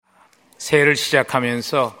새해를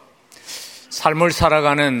시작하면서 삶을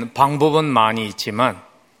살아가는 방법은 많이 있지만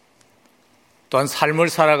또한 삶을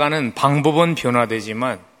살아가는 방법은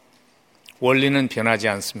변화되지만 원리는 변하지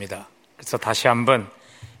않습니다. 그래서 다시 한번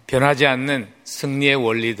변하지 않는 승리의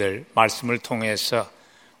원리들 말씀을 통해서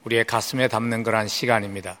우리의 가슴에 담는 그러한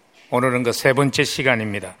시간입니다. 오늘은 그 세 번째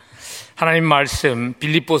시간입니다. 하나님 말씀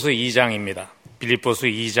빌립보서 2장입니다. 빌립보서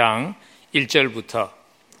 2장 1절부터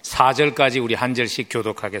 4절까지 우리 한 절씩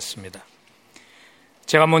교독하겠습니다.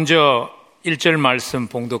 제가 먼저 1절 말씀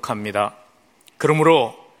봉독합니다.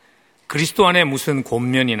 그러므로 그리스도 안에 무슨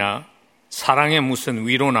권면이나 사랑에 무슨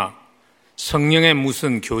위로나 성령의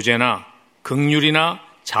무슨 교제나 긍휼이나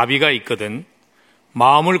자비가 있거든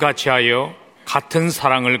마음을 같이하여 같은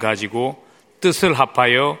사랑을 가지고 뜻을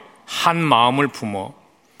합하여 한 마음을 품어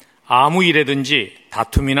아무 일에든지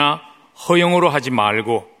다툼이나 허영으로 하지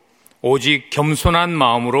말고 오직 겸손한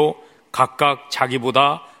마음으로 각각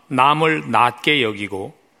자기보다 남을 낮게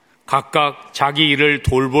여기고 각각 자기 일을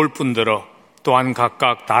돌볼 뿐더러 또한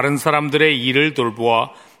각각 다른 사람들의 일을 돌보아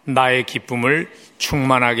나의 기쁨을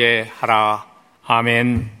충만하게 하라.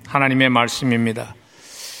 아멘. 하나님의 말씀입니다.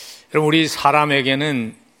 여러분, 우리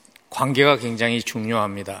사람에게는 관계가 굉장히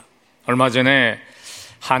중요합니다. 얼마 전에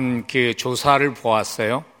한 조사를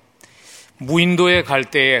보았어요. 무인도에 갈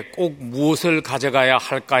때에 꼭 무엇을 가져가야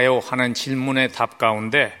할까요? 하는 질문의 답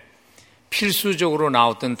가운데 필수적으로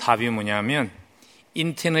나왔던 답이 뭐냐면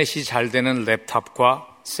인터넷이 잘 되는 랩탑과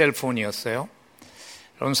셀폰이었어요.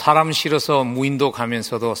 여러분, 사람 실어서 무인도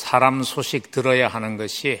가면서도 사람 소식 들어야 하는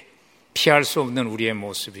것이 피할 수 없는 우리의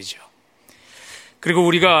모습이죠. 그리고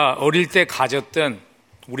우리가 어릴 때 가졌던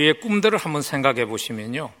우리의 꿈들을 한번 생각해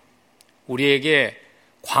보시면요, 우리에게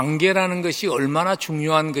관계라는 것이 얼마나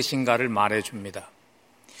중요한 것인가를 말해줍니다.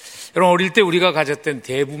 여러분, 어릴 때 우리가 가졌던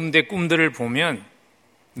대부분의 꿈들을 보면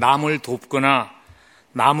남을 돕거나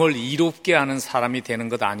남을 이롭게 하는 사람이 되는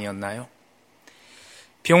것 아니었나요?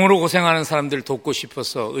 병으로 고생하는 사람들 돕고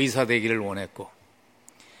싶어서 의사 되기를 원했고,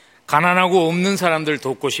 가난하고 없는 사람들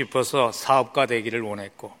돕고 싶어서 사업가 되기를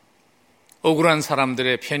원했고, 억울한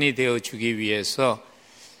사람들의 편이 되어주기 위해서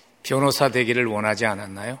변호사 되기를 원하지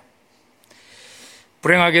않았나요?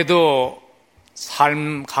 불행하게도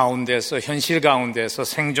삶 가운데서, 현실 가운데서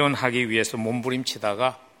생존하기 위해서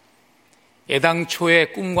몸부림치다가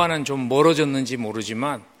애당초의 꿈과는 좀 멀어졌는지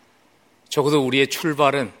모르지만 적어도 우리의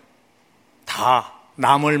출발은 다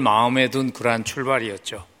남을 마음에 둔 그러한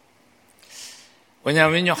출발이었죠.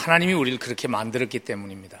 왜냐하면요, 하나님이 우리를 그렇게 만들었기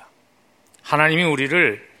때문입니다. 하나님이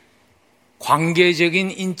우리를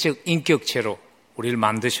관계적인 인격체로 우리를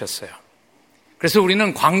만드셨어요. 그래서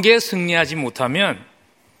우리는 관계에 승리하지 못하면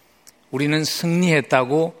우리는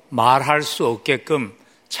승리했다고 말할 수 없게끔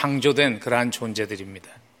창조된 그러한 존재들입니다.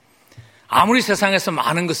 아무리 세상에서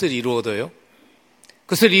많은 것을 이루어도요,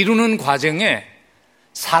 그것을 이루는 과정에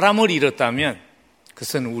사람을 잃었다면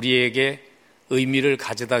그것은 우리에게 의미를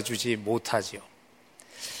가져다 주지 못하지요.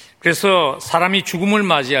 그래서 사람이 죽음을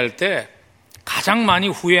맞이할 때 가장 많이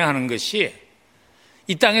후회하는 것이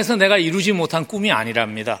이 땅에서 내가 이루지 못한 꿈이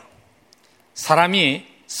아니랍니다. 사람이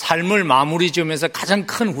삶을 마무리 지으면서 가장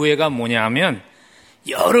큰 후회가 뭐냐 하면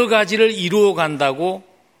여러 가지를 이루어 간다고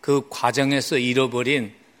그 과정에서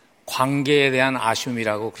잃어버린 관계에 대한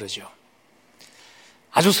아쉬움이라고 그러죠.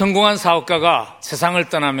 아주 성공한 사업가가 세상을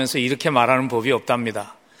떠나면서 이렇게 말하는 법이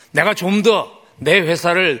없답니다. 내가 좀 더 내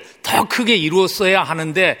회사를 더 크게 이루었어야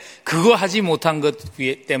하는데 그거 하지 못한 것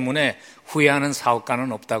때문에 후회하는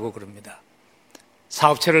사업가는 없다고 그럽니다.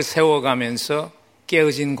 사업체를 세워가면서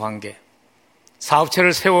깨어진 관계,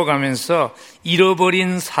 사업체를 세워가면서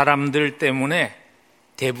잃어버린 사람들 때문에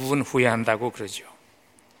대부분 후회한다고 그러죠.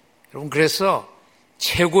 여러분, 그래서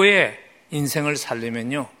최고의 인생을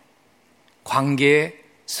살려면요, 관계에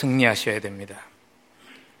승리하셔야 됩니다.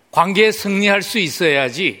 관계에 승리할 수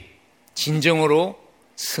있어야지 진정으로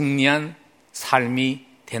승리한 삶이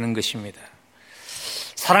되는 것입니다.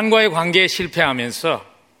 사람과의 관계에 실패하면서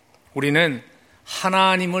우리는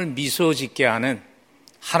하나님을 미소 짓게 하는,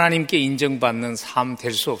 하나님께 인정받는 삶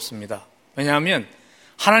될 수 없습니다. 왜냐하면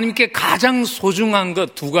하나님께 가장 소중한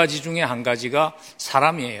것 두 가지 중에 한 가지가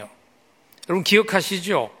사람이에요. 여러분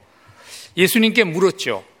기억하시죠? 예수님께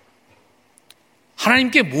물었죠.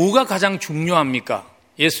 하나님께 뭐가 가장 중요합니까?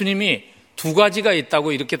 예수님이 두 가지가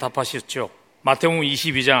있다고 이렇게 답하셨죠. 마태복음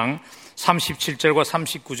 22장 37절과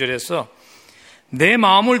 39절에서 내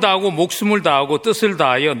마음을 다하고 목숨을 다하고 뜻을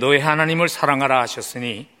다하여 너의 하나님을 사랑하라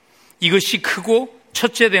하셨으니 이것이 크고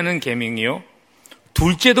첫째 되는 계명이요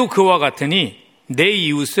둘째도 그와 같으니 내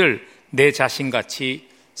이웃을 내 자신같이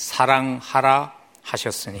사랑하라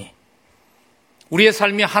하셨으니, 우리의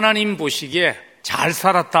삶이 하나님 보시기에 잘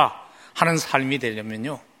살았다 하는 삶이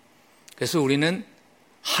되려면요, 그래서 우리는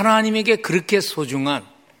하나님에게 그렇게 소중한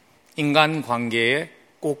인간관계에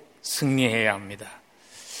꼭 승리해야 합니다.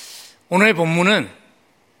 오늘 본문은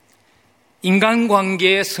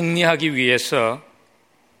인간관계에 승리하기 위해서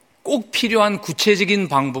꼭 필요한 구체적인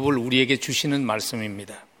방법을 우리에게 주시는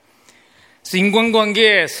말씀입니다. 그래서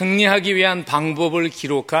인간관계에 승리하기 위한 방법을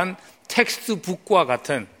기록한 텍스트북과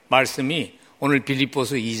같은 말씀이 오늘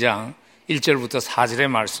빌립보서 2장 1절부터 4절의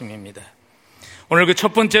말씀입니다. 오늘 그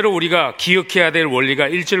첫 번째로 우리가 기억해야 될 원리가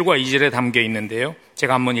 1절과 2절에 담겨 있는데요.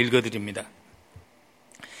 제가 한번 읽어드립니다.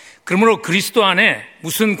 그러므로 그리스도 안에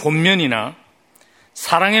무슨 권면이나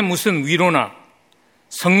사랑의 무슨 위로나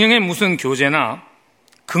성령의 무슨 교제나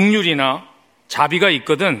긍휼이나 자비가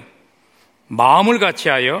있거든 마음을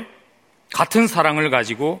같이하여 같은 사랑을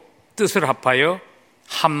가지고 뜻을 합하여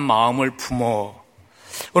한 마음을 품어.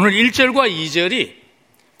 오늘 1절과 2절이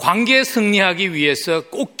관계에 승리하기 위해서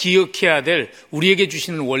꼭 기억해야 될 우리에게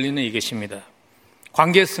주시는 원리는 이것입니다.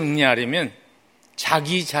 관계에 승리하려면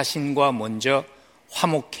자기 자신과 먼저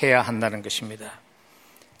화목해야 한다는 것입니다.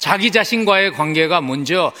 자기 자신과의 관계가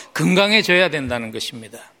먼저 건강해져야 된다는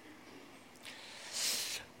것입니다.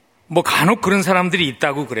 간혹 그런 사람들이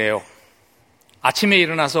있다고 그래요. 아침에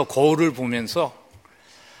일어나서 거울을 보면서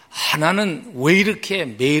나는 왜 이렇게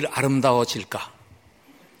매일 아름다워질까?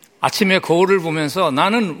 아침에 거울을 보면서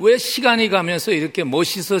나는 왜 시간이 가면서 이렇게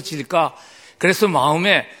멋있어질까? 그래서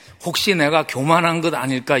마음에 혹시 내가 교만한 것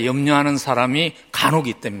아닐까 염려하는 사람이 간혹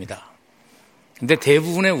있답니다. 근데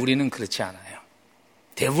대부분의 우리는 그렇지 않아요.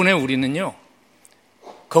 대부분의 우리는요,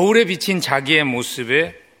 거울에 비친 자기의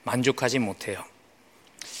모습에 만족하지 못해요.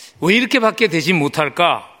 왜 이렇게밖에 되지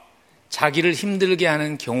못할까? 자기를 힘들게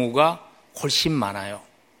하는 경우가 훨씬 많아요.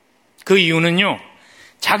 그 이유는요,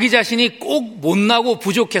 자기 자신이 꼭 못나고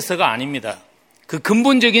부족해서가 아닙니다. 그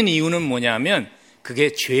근본적인 이유는 뭐냐면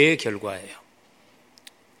그게 죄의 결과예요.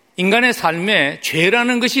 인간의 삶에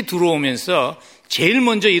죄라는 것이 들어오면서 제일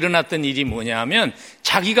먼저 일어났던 일이 뭐냐면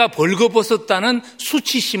자기가 벌거벗었다는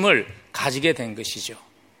수치심을 가지게 된 것이죠.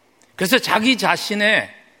 그래서 자기 자신의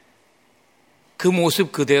그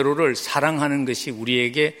모습 그대로를 사랑하는 것이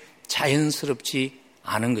우리에게 자연스럽지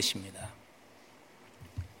않은 것입니다.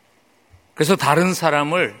 그래서 다른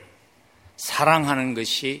사람을 사랑하는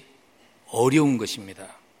것이 어려운 것입니다.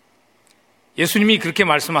 예수님이 그렇게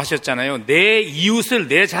말씀하셨잖아요. 내 이웃을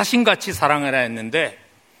내 자신같이 사랑하라 했는데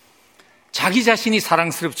자기 자신이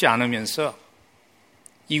사랑스럽지 않으면서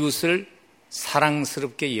이웃을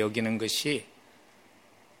사랑스럽게 여기는 것이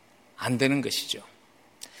안 되는 것이죠.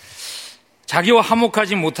 자기와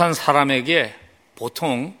화목하지 못한 사람에게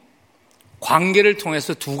보통 관계를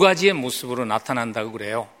통해서 두 가지의 모습으로 나타난다고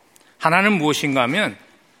그래요. 하나는 무엇인가 하면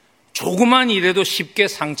조그만 일에도 쉽게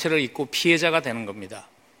상처를 입고 피해자가 되는 겁니다.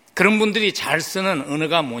 그런 분들이 잘 쓰는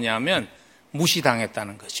언어가 뭐냐면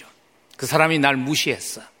무시당했다는 거죠. 그 사람이 날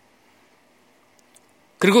무시했어.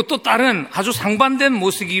 그리고 또 다른 아주 상반된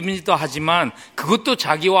모습이기도 하지만 그것도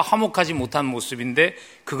자기와 화목하지 못한 모습인데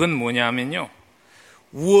그건 뭐냐면요,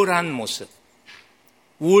 우월한 모습,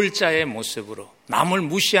 우월자의 모습으로, 남을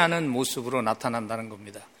무시하는 모습으로 나타난다는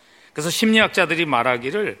겁니다. 그래서 심리학자들이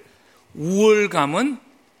말하기를 우월감은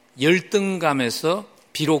열등감에서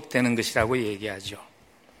비롯되는 것이라고 얘기하죠.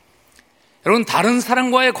 여러분, 다른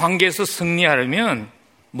사람과의 관계에서 승리하려면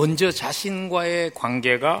먼저 자신과의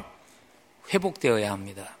관계가 회복되어야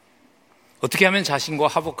합니다. 어떻게 하면 자신과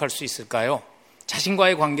화목할 수 있을까요?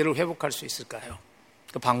 자신과의 관계를 회복할 수 있을까요?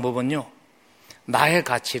 그 방법은요, 나의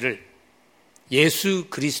가치를 예수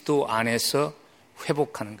그리스도 안에서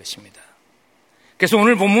회복하는 것입니다. 그래서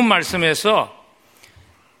오늘 본문 말씀에서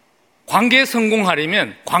관계에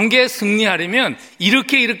성공하려면, 관계에 승리하려면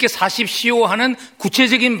이렇게 사십시오 하는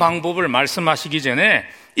구체적인 방법을 말씀하시기 전에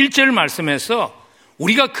 1절 말씀에서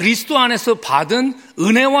우리가 그리스도 안에서 받은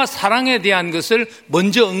은혜와 사랑에 대한 것을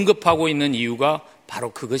먼저 언급하고 있는 이유가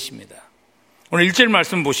바로 그것입니다. 오늘 1절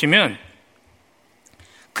말씀 보시면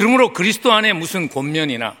그러므로 그리스도 안에 무슨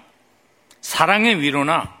권면이나 사랑의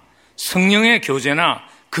위로나 성령의 교제나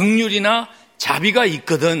긍휼이나 자비가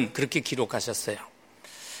있거든 그렇게 기록하셨어요.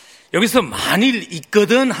 여기서 만일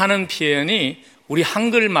있거든 하는 표현이 우리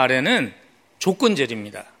한글말에는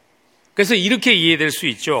조건절입니다. 그래서 이렇게 이해될 수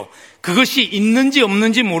있죠. 그것이 있는지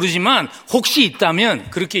없는지 모르지만 혹시 있다면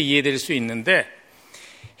그렇게 이해될 수 있는데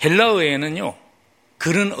헬라어에는요,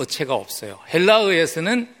 그런 어체가 없어요.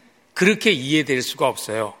 헬라어에서는 그렇게 이해될 수가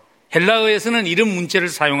없어요. 헬라어에서는 이런 문체를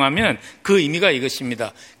사용하면 그 의미가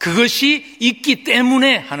이것입니다. 그것이 있기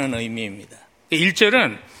때문에 하는 의미입니다.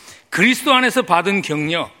 1절은 그리스도 안에서 받은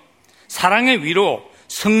격려, 사랑의 위로,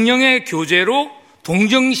 성령의 교제로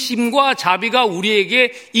동정심과 자비가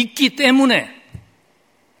우리에게 있기 때문에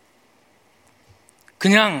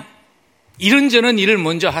그냥 이런저런 일을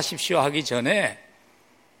먼저 하십시오 하기 전에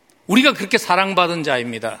우리가 그렇게 사랑받은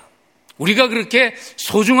자입니다. 우리가 그렇게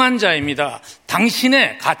소중한 자입니다.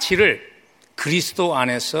 당신의 가치를 그리스도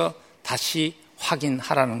안에서 다시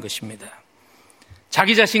확인하라는 것입니다.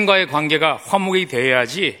 자기 자신과의 관계가 화목이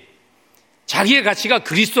되어야지, 자기의 가치가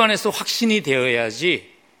그리스도 안에서 확신이 되어야지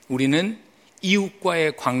우리는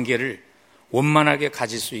이웃과의 관계를 원만하게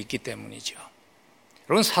가질 수 있기 때문이죠.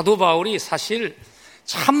 여러분, 사도 바울이 사실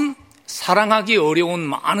참 사랑하기 어려운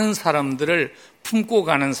많은 사람들을 품고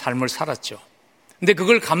가는 삶을 살았죠. 근데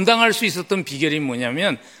그걸 감당할 수 있었던 비결이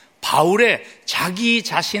뭐냐면 바울의 자기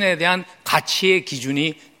자신에 대한 가치의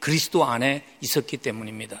기준이 그리스도 안에 있었기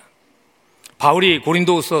때문입니다. 바울이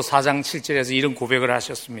고린도후서 4장 7절에서 이런 고백을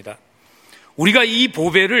하셨습니다. 우리가 이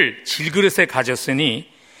보배를 질그릇에 가졌으니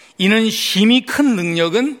이는 심히 큰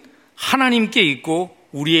능력은 하나님께 있고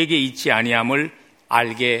우리에게 있지 아니함을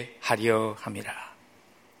알게 하려 함이라.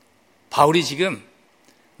 바울이 지금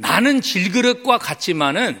나는 질그릇과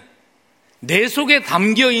같지만은 내 속에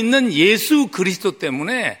담겨있는 예수 그리스도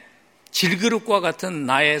때문에 질그릇과 같은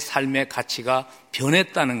나의 삶의 가치가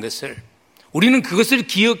변했다는 것을, 우리는 그것을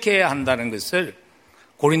기억해야 한다는 것을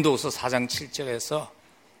고린도후서 4장 7절에서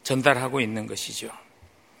전달하고 있는 것이죠.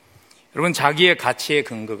 여러분, 자기의 가치의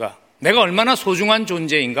근거가 내가 얼마나 소중한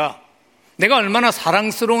존재인가, 내가 얼마나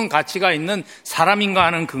사랑스러운 가치가 있는 사람인가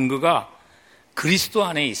하는 근거가 그리스도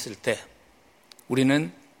안에 있을 때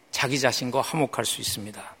우리는 자기 자신과 화목할 수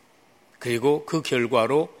있습니다. 그리고 그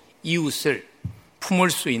결과로 이웃을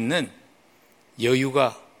품을 수 있는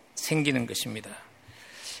여유가 생기는 것입니다.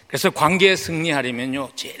 그래서 관계에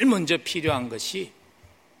승리하려면요, 제일 먼저 필요한 것이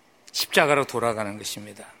십자가로 돌아가는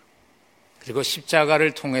것입니다. 그리고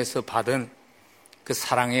십자가를 통해서 받은 그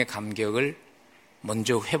사랑의 감격을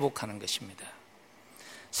먼저 회복하는 것입니다.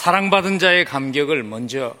 사랑받은 자의 감격을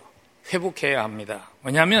먼저 회복해야 합니다.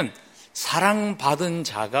 왜냐하면 사랑받은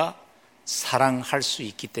자가 사랑할 수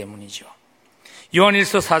있기 때문이죠.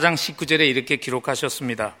 요한일서 4장 19절에 이렇게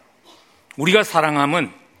기록하셨습니다. 우리가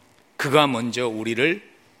사랑함은 그가 먼저 우리를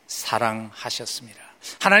사랑하셨습니다.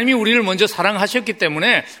 하나님이 우리를 먼저 사랑하셨기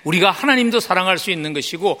때문에 우리가 하나님도 사랑할 수 있는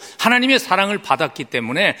것이고, 하나님의 사랑을 받았기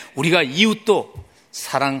때문에 우리가 이웃도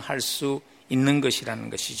사랑할 수 있는 것이라는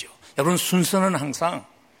것이죠. 여러분, 순서는 항상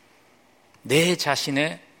내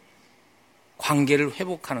자신의 관계를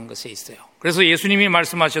회복하는 것에 있어요. 그래서 예수님이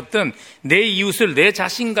말씀하셨던 내 이웃을 내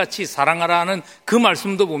자신같이 사랑하라는 그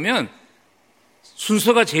말씀도 보면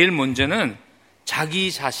순서가 제일 먼저는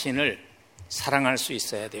자기 자신을 사랑할 수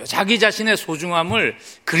있어야 돼요. 자기 자신의 소중함을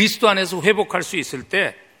그리스도 안에서 회복할 수 있을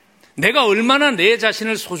때 내가 얼마나 내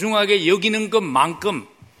자신을 소중하게 여기는 것만큼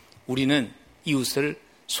우리는 이웃을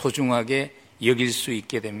소중하게 여길 수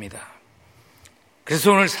있게 됩니다.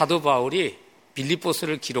 그래서 오늘 사도 바울이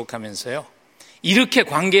빌립보서를 기록하면서요, 이렇게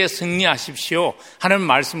관계에 승리하십시오 하는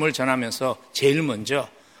말씀을 전하면서 제일 먼저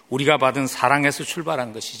우리가 받은 사랑에서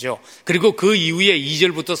출발한 것이죠. 그리고 그 이후에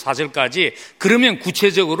 2절부터 4절까지 그러면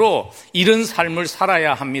구체적으로 이런 삶을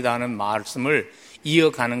살아야 합니다 하는 말씀을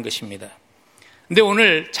이어가는 것입니다. 근데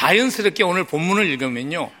오늘 자연스럽게 오늘 본문을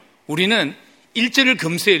읽으면요, 우리는 1절을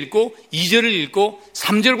금세 읽고 2절을 읽고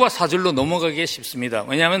 3절과 4절로 넘어가기 쉽습니다.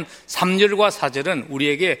 왜냐하면 3절과 4절은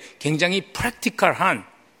우리에게 굉장히 프랙티컬한,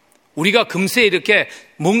 우리가 금세 이렇게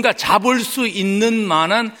뭔가 잡을 수 있는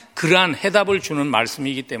만한 그러한 해답을 주는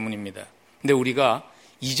말씀이기 때문입니다. 근데 우리가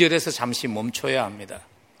 2절에서 잠시 멈춰야 합니다.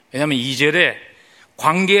 왜냐하면 2절에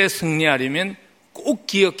관계에 승리하려면 꼭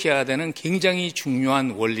기억해야 되는 굉장히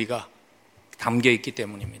중요한 원리가 담겨 있기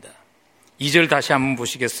때문입니다. 2절 다시 한번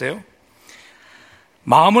보시겠어요?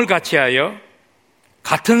 마음을 같이하여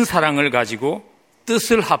같은 사랑을 가지고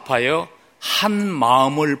뜻을 합하여 한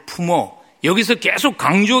마음을 품어. 여기서 계속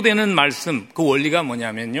강조되는 말씀, 그 원리가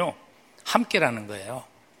뭐냐면요, 함께라는 거예요.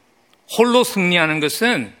 홀로 승리하는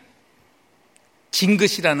것은 진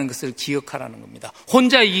것이라는 것을 기억하라는 겁니다.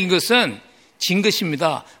 혼자 이긴 것은 진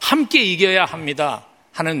것입니다. 함께 이겨야 합니다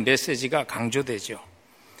하는 메시지가 강조되죠.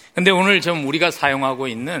 그런데 오늘 좀 우리가 사용하고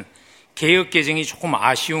있는 개역개정이 조금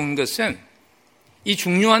아쉬운 것은 이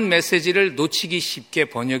중요한 메시지를 놓치기 쉽게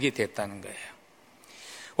번역이 됐다는 거예요.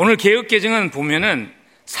 오늘 개역개정은 보면은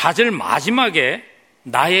 4절 마지막에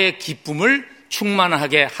나의 기쁨을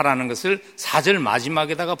충만하게 하라는 것을 4절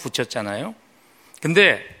마지막에다가 붙였잖아요.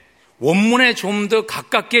 근데 원문에 좀 더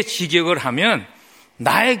가깝게 직역을 하면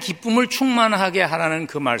나의 기쁨을 충만하게 하라는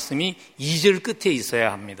그 말씀이 2절 끝에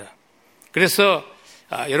있어야 합니다. 그래서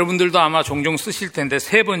여러분들도 아마 종종 쓰실 텐데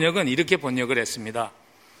새 번역은 이렇게 번역을 했습니다.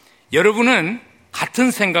 여러분은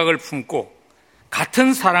같은 생각을 품고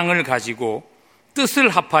같은 사랑을 가지고 뜻을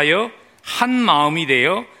합하여 한 마음이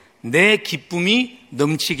되어 내 기쁨이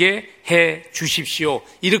넘치게 해 주십시오.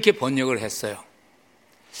 이렇게 번역을 했어요.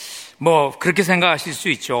 그렇게 생각하실 수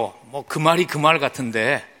있죠. 그 말이 그 말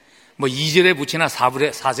같은데, 2절에 붙이나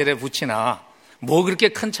 4절에 붙이나, 그렇게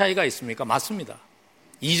큰 차이가 있습니까? 맞습니다.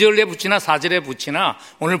 2절에 붙이나 4절에 붙이나,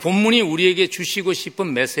 오늘 본문이 우리에게 주시고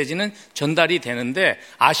싶은 메시지는 전달이 되는데,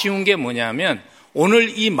 아쉬운 게 뭐냐면,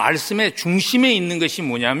 오늘 이 말씀의 중심에 있는 것이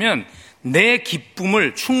뭐냐면, 내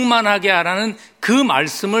기쁨을 충만하게 하라는 그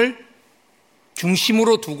말씀을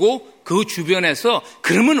중심으로 두고 그 주변에서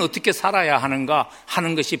그러면 어떻게 살아야 하는가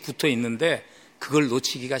하는 것이 붙어 있는데 그걸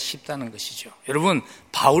놓치기가 쉽다는 것이죠. 여러분,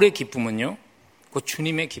 바울의 기쁨은요, 그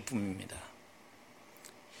주님의 기쁨입니다.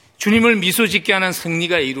 주님을 미소 짓게 하는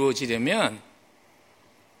승리가 이루어지려면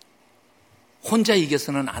혼자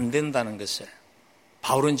이겨서는 안 된다는 것을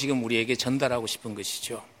바울은 지금 우리에게 전달하고 싶은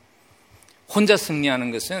것이죠. 혼자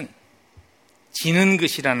승리하는 것은 지는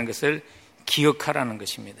것이라는 것을 기억하라는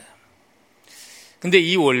것입니다. 근데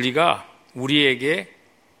이 원리가 우리에게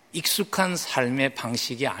익숙한 삶의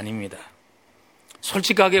방식이 아닙니다.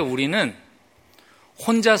 솔직하게 우리는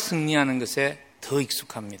혼자 승리하는 것에 더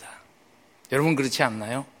익숙합니다. 여러분 그렇지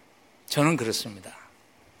않나요? 저는 그렇습니다.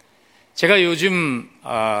 제가 요즘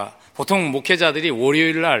보통 목회자들이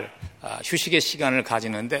월요일 날 휴식의 시간을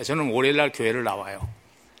가지는데 저는 월요일 날 교회를 나와요.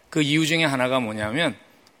 그 이유 중에 하나가 뭐냐면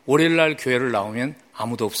월요일 날 교회를 나오면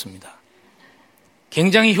아무도 없습니다.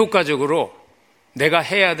 굉장히 효과적으로 내가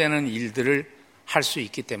해야 되는 일들을 할 수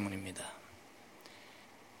있기 때문입니다.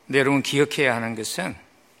 근데 여러분 기억해야 하는 것은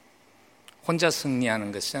혼자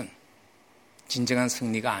승리하는 것은 진정한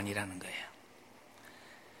승리가 아니라는 거예요.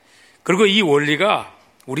 그리고 이 원리가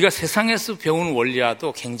우리가 세상에서 배운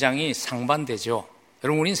원리와도 굉장히 상반되죠.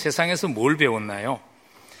 여러분 우리는 세상에서 뭘 배웠나요?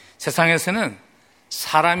 세상에서는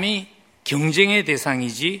사람이 경쟁의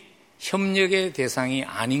대상이지 협력의 대상이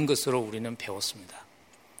아닌 것으로 우리는 배웠습니다.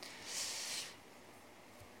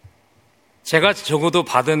 제가 적어도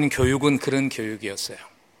받은 교육은 그런 교육이었어요.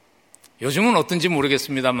 요즘은 어떤지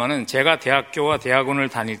모르겠습니다만은 제가 대학교와 대학원을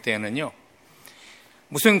다닐 때는요,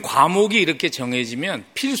 무슨 과목이 이렇게 정해지면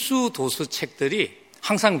필수 도서 책들이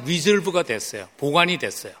항상 리저브가 됐어요. 보관이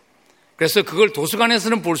됐어요. 그래서 그걸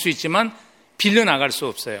도서관에서는 볼 수 있지만 빌려 나갈 수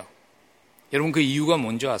없어요. 여러분 그 이유가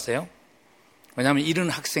뭔지 아세요? 왜냐하면 이런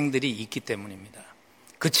학생들이 있기 때문입니다.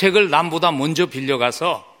 그 책을 남보다 먼저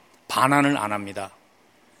빌려가서 반환을 안 합니다.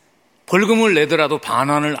 벌금을 내더라도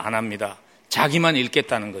반환을 안 합니다. 자기만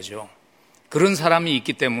읽겠다는 거죠. 그런 사람이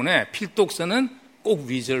있기 때문에 필독서는 꼭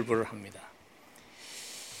리저브를 합니다.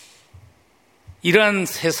 이러한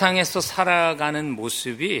세상에서 살아가는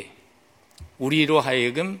모습이 우리로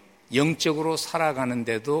하여금 영적으로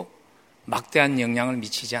살아가는데도 막대한 영향을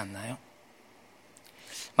미치지 않나요?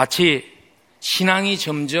 마치 신앙이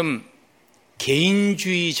점점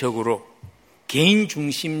개인주의적으로,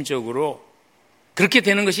 개인중심적으로 그렇게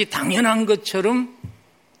되는 것이 당연한 것처럼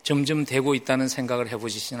점점 되고 있다는 생각을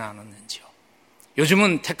해보시지는 않았는지요.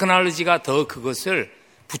 요즘은 테크놀로지가 더 그것을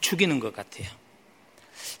부추기는 것 같아요.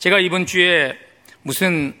 제가 이번 주에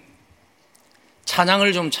무슨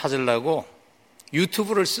찬양을 좀 찾으려고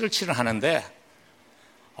유튜브를 설치를 하는데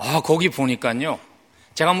거기 보니까요,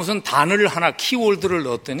 제가 무슨 단어를 하나 키워드를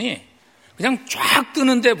넣었더니 그냥 쫙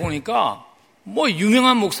뜨는데 보니까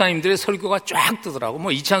유명한 목사님들의 설교가 쫙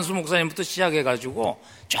뜨더라고. 이찬수 목사님부터 시작해가지고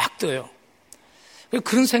쫙 떠요.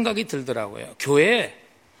 그런 생각이 들더라고요. 교회에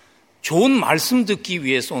좋은 말씀 듣기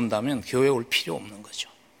위해서 온다면 교회에 올 필요 없는 거죠.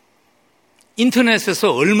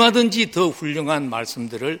 인터넷에서 얼마든지 더 훌륭한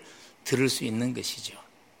말씀들을 들을 수 있는 것이죠.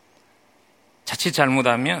 자칫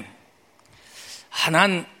잘못하면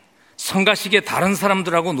난 성가시게 다른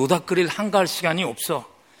사람들하고 노닥거릴 한가할 시간이 없어.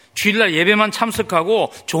 주일날 예배만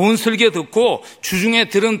참석하고 좋은 설교 듣고 주중에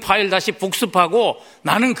들은 파일 다시 복습하고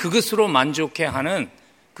나는 그것으로 만족해하는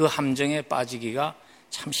그 함정에 빠지기가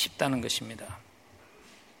참 쉽다는 것입니다.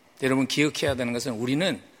 여러분 기억해야 되는 것은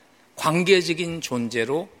우리는 관계적인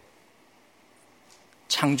존재로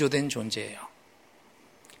창조된 존재예요.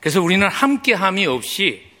 그래서 우리는 함께함이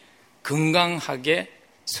없이 건강하게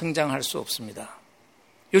성장할 수 없습니다.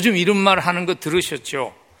 요즘 이런 말 하는 거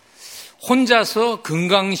들으셨죠? 혼자서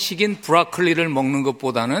건강식인 브로콜리를 먹는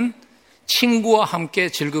것보다는 친구와 함께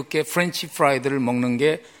즐겁게 프렌치 프라이드를 먹는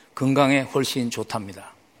게 건강에 훨씬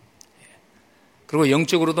좋답니다. 그리고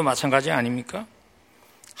영적으로도 마찬가지 아닙니까?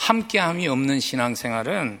 함께함이 없는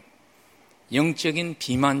신앙생활은 영적인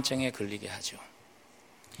비만증에 걸리게 하죠.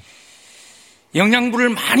 영양분을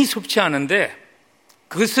많이 섭취하는데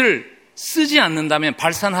그것을 쓰지 않는다면,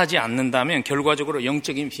 발산하지 않는다면 결과적으로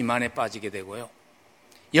영적인 비만에 빠지게 되고요.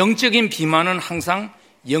 영적인 비만은 항상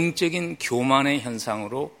영적인 교만의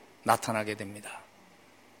현상으로 나타나게 됩니다.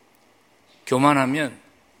 교만하면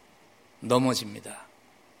넘어집니다.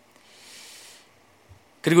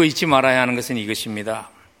 그리고 잊지 말아야 하는 것은 이것입니다.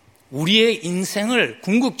 우리의 인생을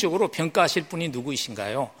궁극적으로 평가하실 분이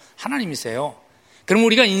누구이신가요? 하나님이세요. 그럼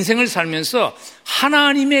우리가 인생을 살면서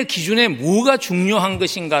하나님의 기준에 뭐가 중요한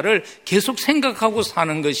것인가를 계속 생각하고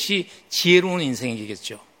사는 것이 지혜로운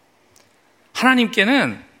인생이겠죠.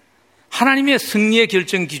 하나님께는, 하나님의 승리의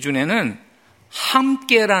결정 기준에는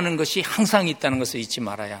함께라는 것이 항상 있다는 것을 잊지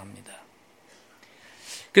말아야 합니다.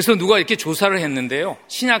 그래서 누가 이렇게 조사를 했는데요,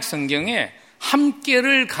 신약 성경에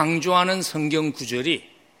함께를 강조하는 성경 구절이,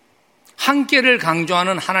 함께를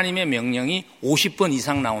강조하는 하나님의 명령이 50번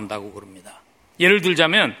이상 나온다고 그럽니다. 예를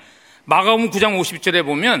들자면 마가복음 9장 50절에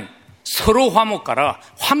보면 서로 화목하라,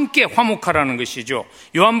 함께 화목하라는 것이죠.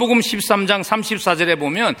 요한복음 13장 34절에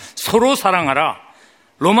보면 서로 사랑하라,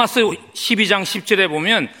 로마서 12장 10절에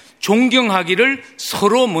보면 존경하기를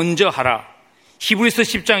서로 먼저 하라, 히브리서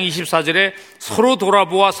 10장 24절에 서로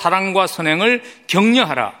돌아보아 사랑과 선행을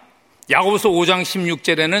격려하라, 야고보서 5장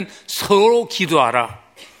 16절에는 서로 기도하라,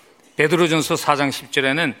 베드로전서 4장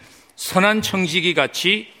 10절에는 선한 청지기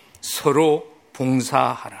같이 서로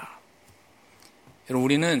봉사하라. 여러분,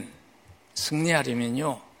 우리는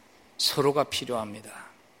승리하려면요, 서로가 필요합니다.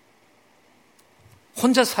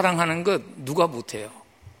 혼자 사랑하는 것 누가 못해요?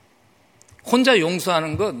 혼자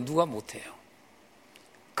용서하는 것 누가 못해요?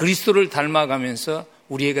 그리스도를 닮아가면서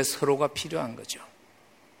우리에게 서로가 필요한 거죠.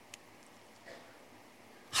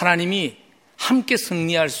 하나님이 함께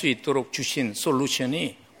승리할 수 있도록 주신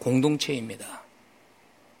솔루션이 공동체입니다.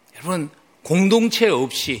 여러분, 공동체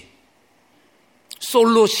없이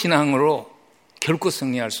솔로 신앙으로 결코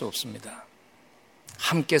승리할 수 없습니다.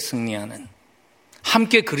 함께 승리하는,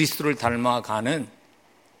 함께 그리스도를 닮아가는,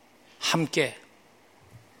 함께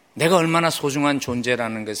내가 얼마나 소중한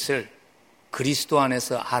존재라는 것을 그리스도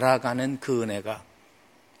안에서 알아가는 그 은혜가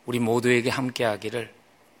우리 모두에게 함께하기를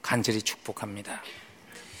간절히 축복합니다.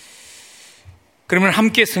 그러면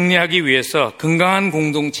함께 승리하기 위해서 건강한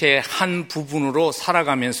공동체의 한 부분으로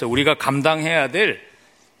살아가면서 우리가 감당해야 될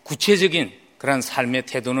구체적인 그런 삶의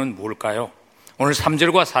태도는 뭘까요? 오늘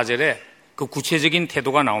 3절과 4절에 그 구체적인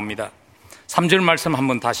태도가 나옵니다. 3절 말씀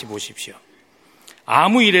한번 다시 보십시오.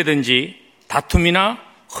 아무 일에든지 다툼이나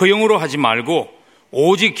허용으로 하지 말고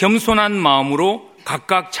오직 겸손한 마음으로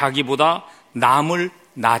각각 자기보다 남을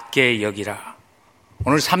낮게 여기라.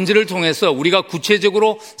 오늘 3절을 통해서 우리가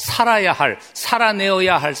구체적으로 살아야 할,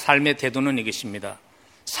 살아내어야 할 삶의 태도는 이것입니다.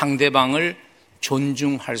 상대방을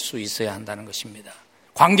존중할 수 있어야 한다는 것입니다.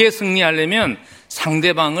 관계에 승리하려면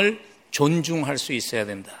상대방을 존중할 수 있어야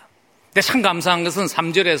된다. 근데 참 감사한 것은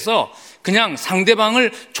 3절에서 그냥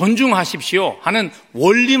상대방을 존중하십시오 하는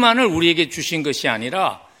원리만을 우리에게 주신 것이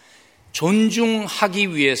아니라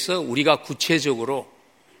존중하기 위해서 우리가 구체적으로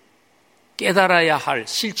깨달아야 할,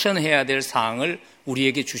 실천해야 될 사항을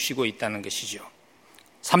우리에게 주시고 있다는 것이죠.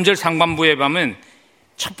 3절 상반부에 보면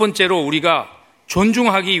첫 번째로 우리가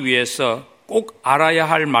존중하기 위해서 꼭 알아야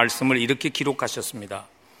할 말씀을 이렇게 기록하셨습니다.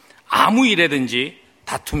 아무 일에든지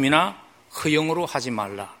다툼이나 허용으로 하지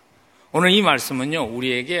말라. 오늘 이 말씀은요,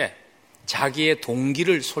 우리에게 자기의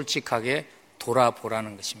동기를 솔직하게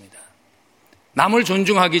돌아보라는 것입니다. 남을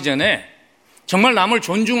존중하기 전에 정말 남을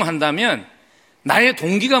존중한다면 나의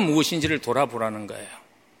동기가 무엇인지를 돌아보라는 거예요.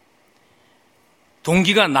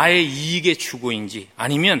 동기가 나의 이익의 추구인지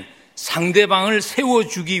아니면 상대방을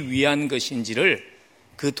세워주기 위한 것인지를,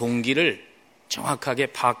 그 동기를 정확하게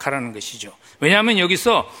파악하라는 것이죠. 왜냐하면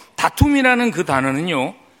여기서 다툼이라는 그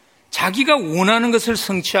단어는요, 자기가 원하는 것을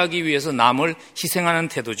성취하기 위해서 남을 희생하는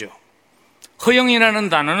태도죠. 허영이라는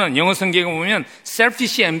단어는 영어 성경에 보면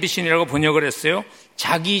selfish ambition이라고 번역을 했어요.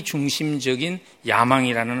 자기 중심적인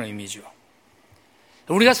야망이라는 의미죠.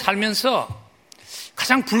 우리가 살면서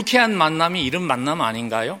가장 불쾌한 만남이 이런 만남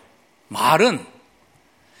아닌가요? 말은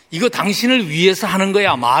이거 당신을 위해서 하는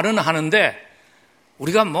거야 말은 하는데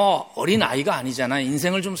우리가 뭐 어린 아이가 아니잖아요.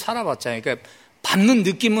 인생을 좀 살아봤잖아요. 그러니까 받는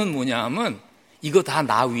느낌은 뭐냐 하면 이거 다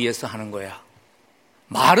나 위해서 하는 거야.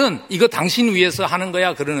 말은 이거 당신 위해서 하는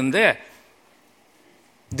거야 그러는데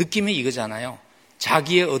느낌이 이거잖아요.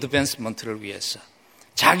 자기의 어드밴스먼트를 위해서,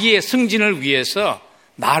 자기의 승진을 위해서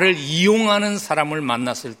나를 이용하는 사람을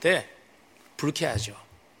만났을 때 불쾌하죠.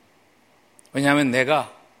 왜냐하면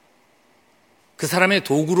내가 그 사람의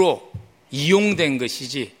도구로 이용된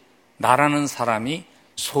것이지 나라는 사람이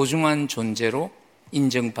소중한 존재로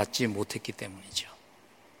인정받지 못했기 때문이죠.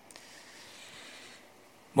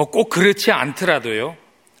 뭐 꼭 그렇지 않더라도요,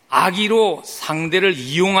 악의로 상대를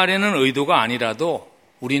이용하려는 의도가 아니라도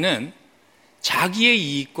우리는 자기의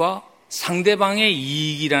이익과 상대방의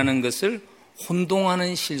이익이라는 것을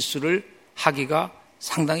혼동하는 실수를 하기가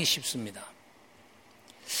상당히 쉽습니다.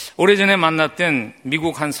 오래전에 만났던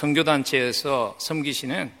미국 한 선교단체에서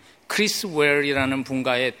섬기시는 크리스 웰이라는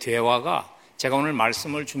분과의 대화가 제가 오늘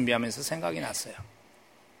말씀을 준비하면서 생각이 났어요.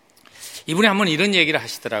 이분이 한번 이런 얘기를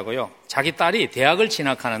하시더라고요. 자기 딸이 대학을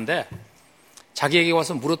진학하는데 자기에게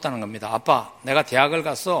와서 물었다는 겁니다. 아빠, 내가 대학을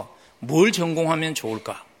가서 뭘 전공하면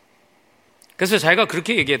좋을까? 그래서 자기가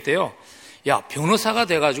그렇게 얘기했대요. 야, 변호사가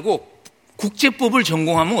돼가지고 국제법을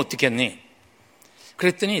전공하면 어떻겠니?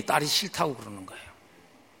 그랬더니 딸이 싫다고 그러는 거예요.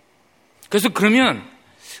 그래서 그러면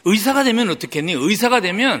의사가 되면 어떻겠니? 의사가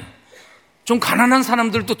되면 좀 가난한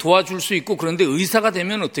사람들도 도와줄 수 있고 그런데 의사가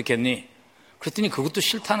되면 어떻겠니? 그랬더니 그것도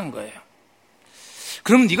싫다는 거예요.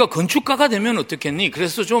 그럼 네가 건축가가 되면 어떻겠니?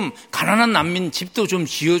 그래서 좀 가난한 난민 집도 좀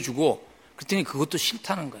지어주고 그랬더니 그것도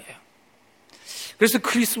싫다는 거예요. 그래서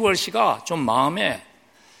크리스 월 씨가 좀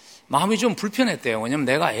마음이 좀 불편했대요. 왜냐하면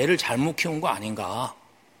내가 애를 잘못 키운 거 아닌가.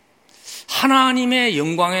 하나님의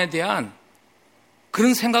영광에 대한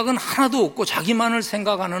그런 생각은 하나도 없고 자기만을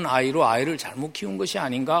생각하는 아이로 아이를 잘못 키운 것이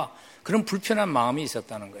아닌가. 그런 불편한 마음이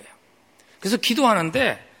있었다는 거예요. 그래서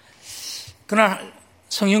기도하는데 그날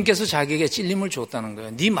성령께서 자기에게 찔림을 줬다는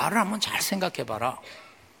거예요. 네 말을 한번 잘 생각해봐라.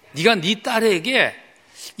 네가 네 딸에게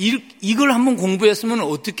이걸 한번 공부했으면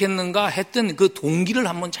어떻겠는가 했던 그 동기를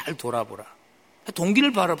한번 잘 돌아보라.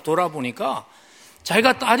 동기를 돌아보니까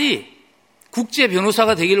자기가 딸이 국제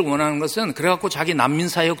변호사가 되기를 원하는 것은 그래갖고 자기 난민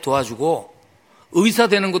사역 도와주고 의사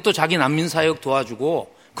되는 것도 자기 난민 사역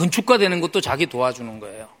도와주고 건축가 되는 것도 자기 도와주는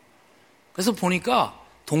거예요. 그래서 보니까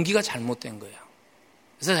동기가 잘못된 거예요.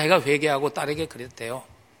 그래서 자기가 회개하고 딸에게 그랬대요.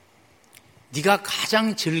 네가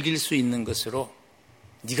가장 즐길 수 있는 것으로,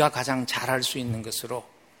 네가 가장 잘할 수 있는 것으로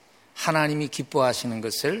하나님이 기뻐하시는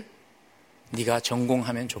것을 네가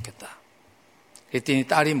전공하면 좋겠다. 그랬더니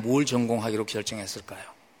딸이 뭘 전공하기로 결정했을까요?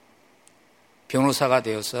 변호사가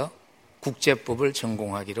되어서 국제법을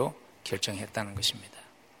전공하기로 결정했다는 것입니다.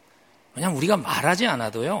 왜냐하면 우리가 말하지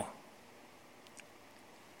않아도요,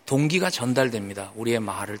 동기가 전달됩니다. 우리의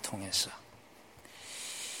말을 통해서.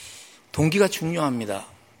 동기가 중요합니다.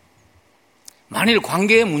 만일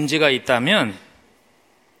관계에 문제가 있다면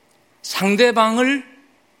상대방을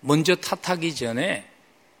먼저 탓하기 전에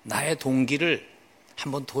나의 동기를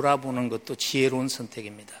한번 돌아보는 것도 지혜로운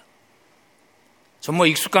선택입니다. 좀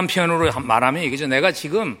익숙한 표현으로 말하면 이거죠. 내가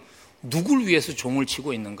지금 누굴 위해서 종을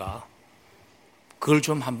치고 있는가? 그걸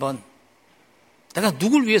좀 한번, 내가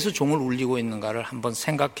누굴 위해서 종을 울리고 있는가를 한번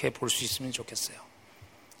생각해 볼 수 있으면 좋겠어요.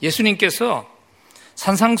 예수님께서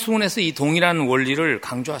산상수훈에서 이 동일한 원리를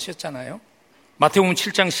강조하셨잖아요. 마태복음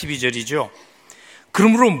 7장 12절이죠.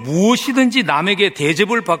 그러므로 무엇이든지 남에게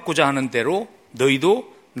대접을 받고자 하는 대로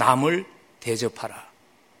너희도 남을 대접하라.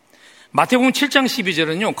 마태복음 7장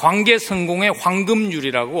 12절은요, 관계 성공의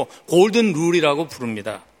황금률이라고, 골든 룰이라고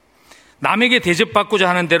부릅니다. 남에게 대접받고자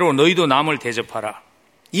하는 대로 너희도 남을 대접하라.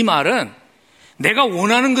 이 말은 내가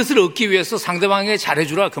원하는 것을 얻기 위해서 상대방에게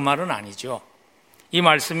잘해주라, 그 말은 아니죠. 이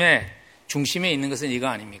말씀의 중심에 있는 것은 이거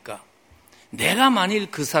아닙니까? 내가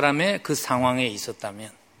만일 그 사람의 그 상황에 있었다면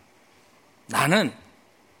나는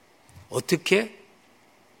어떻게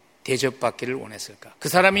대접받기를 원했을까? 그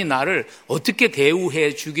사람이 나를 어떻게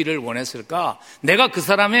대우해 주기를 원했을까? 내가 그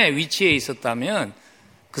사람의 위치에 있었다면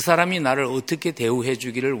그 사람이 나를 어떻게 대우해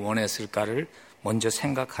주기를 원했을까를 먼저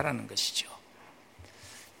생각하라는 것이죠.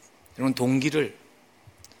 여러분, 동기를,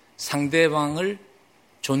 상대방을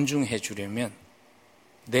존중해 주려면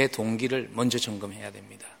내 동기를 먼저 점검해야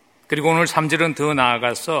됩니다. 그리고 오늘 3절은 더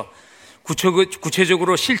나아가서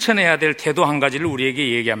구체적으로 실천해야 될 태도 한 가지를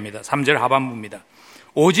우리에게 얘기합니다. 3절 하반부입니다.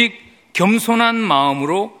 오직 겸손한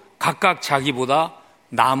마음으로 각각 자기보다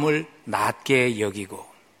남을 낮게 여기고.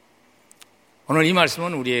 오늘 이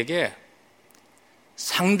말씀은 우리에게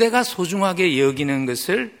상대가 소중하게 여기는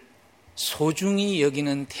것을 소중히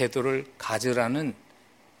여기는 태도를 가져라는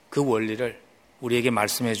그 원리를 우리에게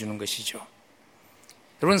말씀해 주는 것이죠.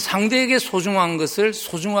 여러분, 상대에게 소중한 것을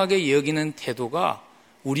소중하게 여기는 태도가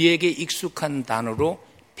우리에게 익숙한 단어로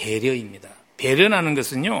배려입니다. 배려라는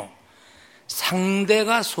것은요,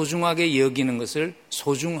 상대가 소중하게 여기는 것을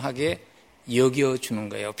소중하게 여겨주는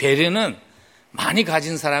거예요. 배려는 많이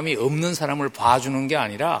가진 사람이 없는 사람을 봐주는 게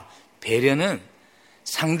아니라 배려는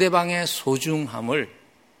상대방의 소중함을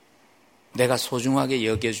내가 소중하게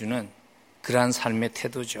여겨주는 그러한 삶의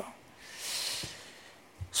태도죠.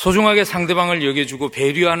 소중하게 상대방을 여겨주고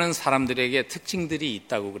배려하는 사람들에게 특징들이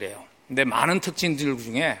있다고 그래요. 근데 많은 특징들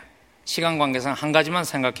중에 시간 관계상 한 가지만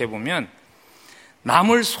생각해 보면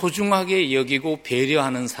남을 소중하게 여기고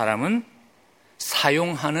배려하는 사람은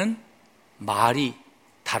사용하는 말이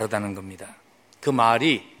다르다는 겁니다. 그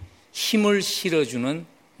말이 힘을 실어주는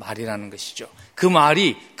말이라는 것이죠. 그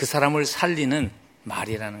말이 그 사람을 살리는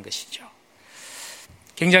말이라는 것이죠.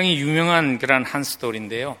 굉장히 유명한 그런 한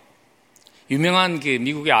스토리인데요. 유명한 그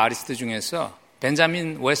미국의 아리스트 중에서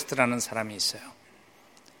벤자민 웨스트라는 사람이 있어요.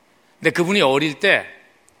 근데 그분이 어릴 때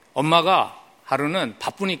엄마가 하루는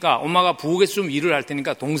바쁘니까 엄마가 부엌에서 좀 일을 할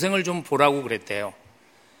테니까 동생을 좀 보라고 그랬대요.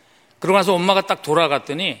 그러고 나서 엄마가 딱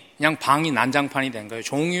돌아갔더니 그냥 방이 난장판이 된 거예요.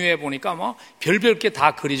 종이 위에 보니까 뭐 별별 게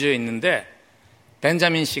다 그려져 있는데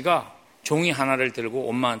벤자민 씨가 종이 하나를 들고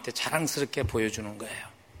엄마한테 자랑스럽게 보여주는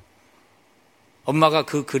거예요. 엄마가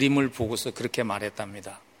그 그림을 보고서 그렇게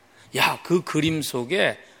말했답니다. 야, 그 그림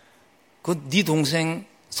속에 네 동생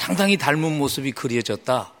상당히 닮은 모습이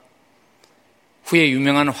그려졌다. 후에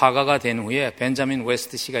유명한 화가가 된 후에 벤자민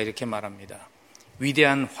웨스트 씨가 이렇게 말합니다.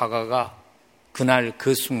 위대한 화가가 그날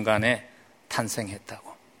그 순간에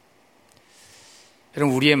탄생했다고.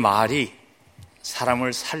 여러분, 우리의 말이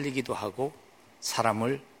사람을 살리기도 하고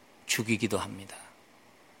사람을 죽이기도 합니다.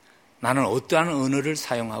 나는 어떠한 언어를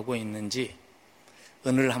사용하고 있는지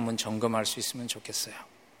언어를 한번 점검할 수 있으면 좋겠어요.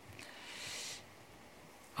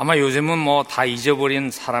 아마 요즘은 뭐 다 잊어버린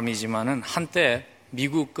사람이지만은 한때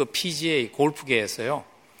미국 그 PGA 골프계에서요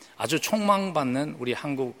아주 촉망받는 우리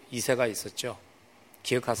한국 2세가 있었죠.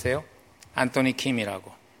 기억하세요? 안토니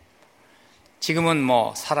킴이라고. 지금은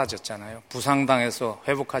뭐 사라졌잖아요. 부상당해서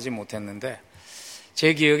회복하지 못했는데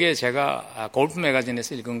제 기억에 제가 골프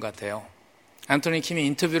매거진에서 읽은 것 같아요. 안토니 킴이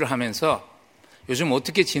인터뷰를 하면서 요즘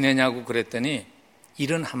어떻게 지내냐고 그랬더니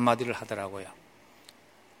이런 한마디를 하더라고요.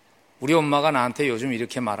 우리 엄마가 나한테 요즘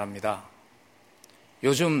이렇게 말합니다.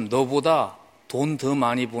 요즘 너보다 돈 더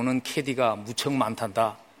많이 버는 캐디가 무척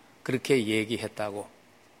많단다. 그렇게 얘기했다고.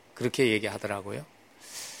 그렇게 얘기하더라고요.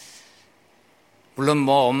 물론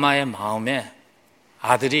뭐 엄마의 마음에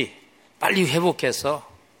아들이 빨리 회복해서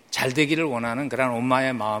잘 되기를 원하는 그런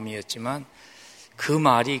엄마의 마음이었지만 그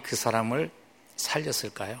말이 그 사람을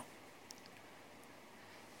살렸을까요?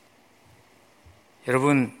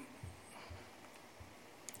 여러분,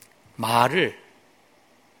 말을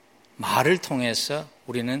통해서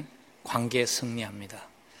우리는 관계에 승리합니다.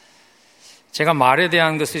 제가 말에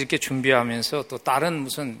대한 것을 이렇게 준비하면서 또 다른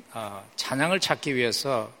무슨 찬양을 찾기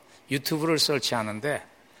위해서 유튜브를 설치하는데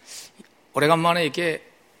오래간만에 이렇게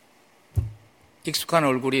익숙한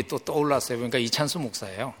얼굴이 또 떠올랐어요. 그러니까 이찬수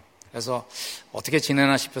목사예요. 그래서 어떻게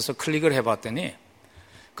지내나 싶어서 클릭을 해봤더니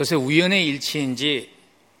그래서 우연의 일치인지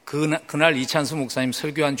그날 이찬수 목사님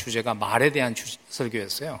설교한 주제가 말에 대한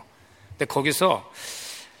설교였어요. 근데 거기서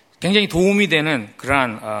굉장히 도움이 되는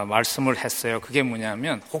그러한 말씀을 했어요. 그게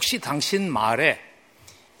뭐냐면 혹시 당신 말에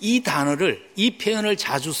이 단어를, 이 표현을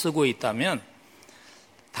자주 쓰고 있다면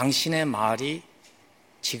당신의 말이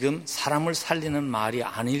지금 사람을 살리는 말이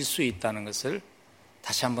아닐 수 있다는 것을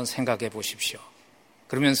다시 한번 생각해 보십시오.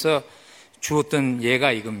 그러면서 주었던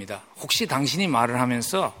예가 이겁니다. 혹시 당신이 말을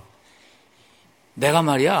하면서 내가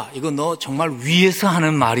말이야, 이거 너 정말 위에서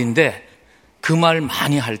하는 말인데 그 말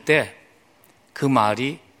많이 할 때 그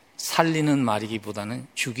말이 살리는 말이기보다는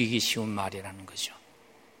죽이기 쉬운 말이라는 거죠.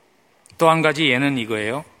 또 한 가지 예는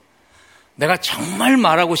이거예요. 내가 정말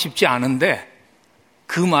말하고 싶지 않은데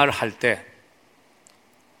그 말 할 때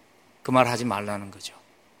그 말 하지 말라는 거죠.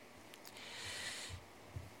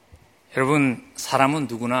 여러분, 사람은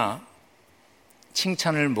누구나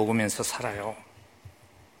칭찬을 먹으면서 살아요.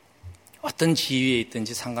 어떤 지위에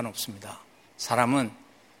있든지 상관없습니다. 사람은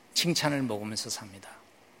칭찬을 먹으면서 삽니다.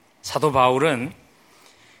 사도 바울은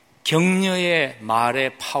격려의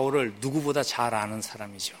말의 파워를 누구보다 잘 아는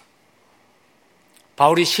사람이죠.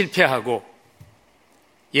 바울이 실패하고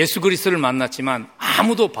예수 그리스도를 만났지만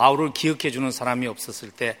아무도 바울을 기억해 주는 사람이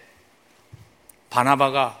없었을 때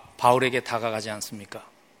바나바가 바울에게 다가가지 않습니까?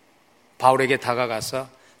 바울에게 다가가서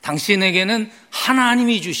당신에게는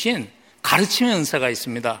하나님이 주신 가르침의 은사가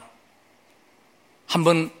있습니다.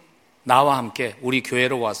 한번 나와 함께 우리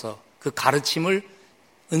교회로 와서 그 가르침을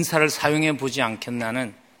은사를 사용해 보지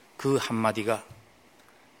않겠나는 그 한마디가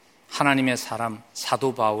하나님의 사람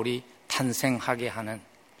사도 바울이 탄생하게 하는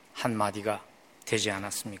한마디가 되지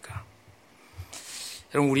않았습니까?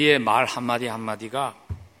 여러분, 우리의 말 한마디 한마디가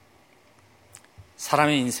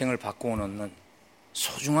사람의 인생을 바꾸어 놓는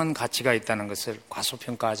소중한 가치가 있다는 것을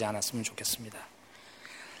과소평가하지 않았으면 좋겠습니다.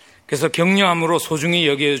 그래서 격려함으로 소중히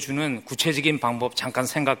여겨주는 구체적인 방법 잠깐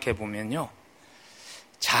생각해 보면요,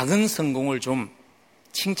 작은 성공을 좀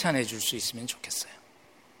칭찬해 줄 수 있으면 좋겠어요.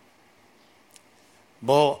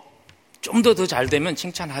 뭐 좀 더 잘 되면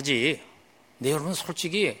칭찬하지. 근데 여러분,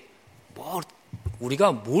 솔직히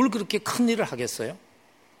우리가 뭘 그렇게 큰 일을 하겠어요?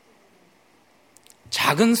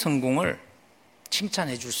 작은 성공을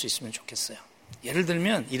칭찬해 줄 수 있으면 좋겠어요. 예를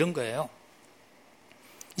들면 이런 거예요.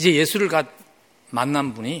 이제 예수를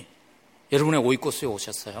만난 분이 여러분의 오이코스에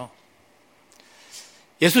오셨어요.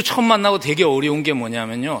 예수 처음 만나고 되게 어려운 게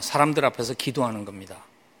뭐냐면요, 사람들 앞에서 기도하는 겁니다.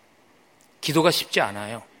 기도가 쉽지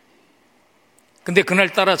않아요. 근데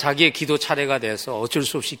그날따라 자기의 기도 차례가 돼서 어쩔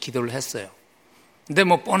수 없이 기도를 했어요. 근데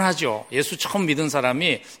뭐 뻔하죠. 예수 처음 믿은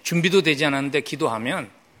사람이 준비도 되지 않았는데 기도하면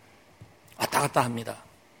왔다 갔다 합니다.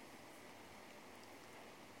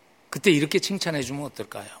 그때 이렇게 칭찬해 주면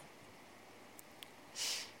어떨까요?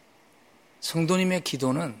 성도님의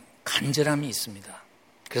기도는 간절함이 있습니다.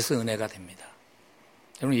 그래서 은혜가 됩니다.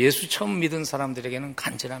 여러분, 예수 처음 믿은 사람들에게는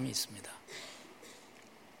간절함이 있습니다.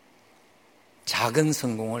 작은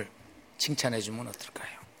성공을 칭찬해 주면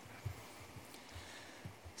어떨까요?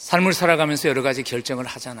 삶을 살아가면서 여러 가지 결정을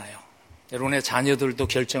하잖아요. 여러분의 자녀들도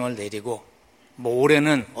결정을 내리고, 뭐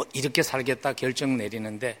올해는 이렇게 살겠다 결정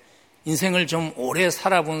내리는데, 인생을 좀 오래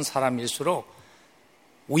살아본 사람일수록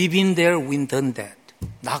We've been there, we've done that.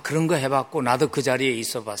 나 그런 거 해봤고 나도 그 자리에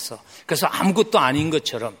있어 봤어. 그래서 아무것도 아닌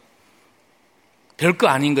것처럼, 별거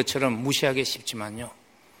아닌 것처럼 무시하기 쉽지만요,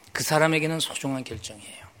 그 사람에게는 소중한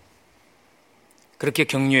결정이에요. 그렇게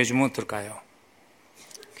격려해 주면 어떨까요?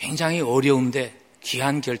 굉장히 어려운데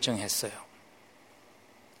귀한 결정했어요.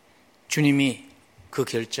 주님이 그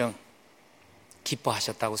결정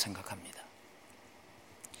기뻐하셨다고 생각합니다.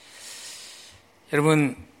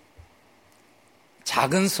 여러분,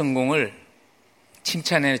 작은 성공을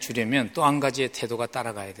칭찬해 주려면 또 한 가지의 태도가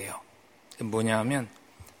따라가야 돼요. 뭐냐 하면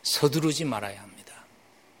서두르지 말아야 합니다.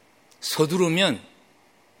 서두르면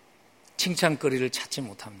칭찬거리를 찾지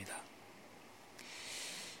못합니다.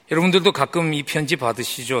 여러분들도 가끔 이 편지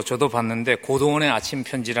받으시죠? 저도 받는데 고도원의 아침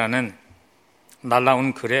편지라는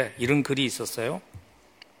날라온 글에 이런 글이 있었어요.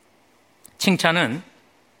 칭찬은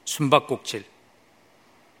숨바꼭질,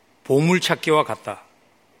 보물찾기와 같다.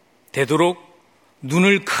 되도록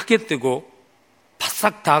눈을 크게 뜨고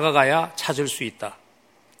바싹 다가가야 찾을 수 있다.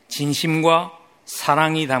 진심과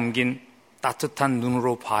사랑이 담긴 따뜻한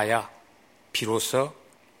눈으로 봐야 비로소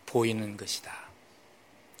보이는 것이다.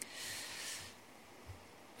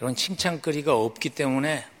 이런 칭찬거리가 없기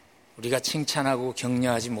때문에 우리가 칭찬하고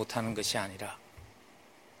격려하지 못하는 것이 아니라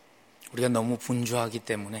우리가 너무 분주하기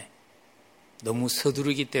때문에, 너무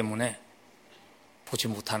서두르기 때문에 보지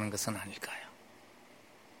못하는 것은 아닐까요?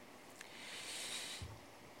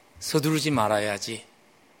 서두르지 말아야지,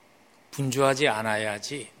 분주하지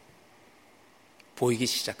않아야지 보이기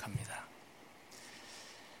시작합니다.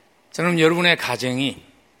 저는 여러분의 가정이,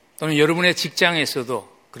 또는 여러분의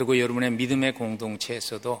직장에서도, 그리고 여러분의 믿음의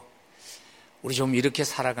공동체에서도 우리 좀 이렇게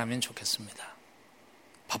살아가면 좋겠습니다.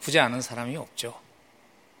 바쁘지 않은 사람이 없죠.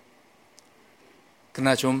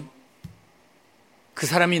 그러나 좀 그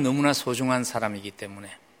사람이 너무나 소중한 사람이기 때문에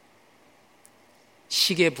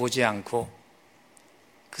시계 보지 않고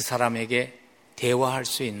그 사람에게 대화할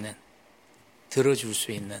수 있는, 들어줄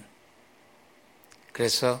수 있는,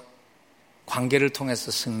 그래서 관계를 통해서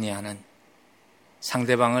승리하는,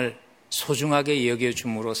 상대방을 소중하게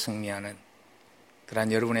여겨줌으로 승리하는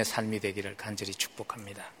그러한 여러분의 삶이 되기를 간절히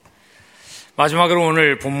축복합니다. 마지막으로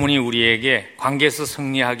오늘 본문이 우리에게 관계에서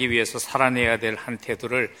승리하기 위해서 살아내야 될 한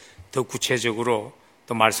태도를 더 구체적으로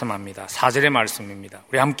또 말씀합니다. 4절의 말씀입니다.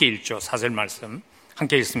 우리 함께 읽죠. 4절 말씀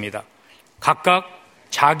함께 읽습니다. 각각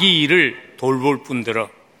자기 일을 돌볼 뿐더러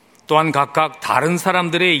또한 각각 다른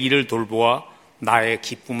사람들의 일을 돌보아 나의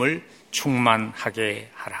기쁨을 충만하게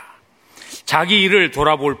하라. 자기 일을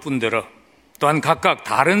돌아볼 뿐더러 또한 각각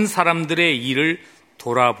다른 사람들의 일을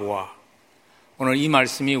돌아보아. 오늘 이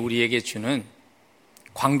말씀이 우리에게 주는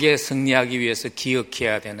관계에 승리하기 위해서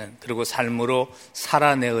기억해야 되는, 그리고 삶으로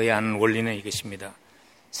살아내어야 하는 원리는 이것입니다.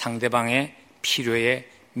 상대방의 필요에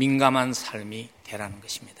민감한 삶이 되라는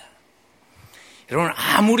것입니다. 여러분,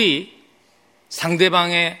 아무리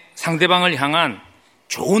상대방을 향한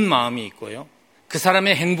좋은 마음이 있고요, 그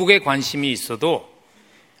사람의 행복에 관심이 있어도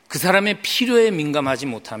그 사람의 필요에 민감하지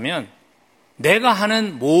못하면 내가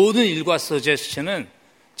하는 모든 일과 서제스처는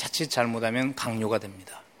자칫 잘못하면 강요가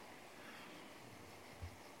됩니다.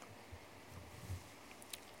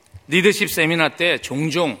 리더십 세미나 때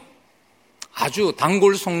종종 아주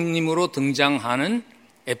단골 손님으로 등장하는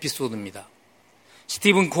에피소드입니다.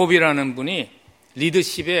 스티븐 코비라는 분이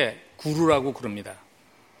리더십의 구루라고 그럽니다.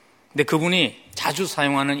 근데 그분이 자주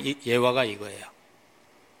사용하는 예화가 이거예요.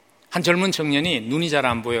 한 젊은 청년이 눈이 잘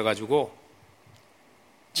안 보여가지고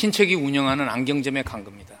친척이 운영하는 안경점에 간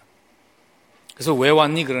겁니다. 그래서 왜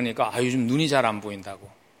왔니? 그러니까 요즘 눈이 잘 안 보인다고.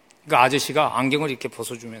 그러니까 아저씨가 안경을 이렇게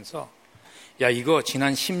벗어주면서 야, 이거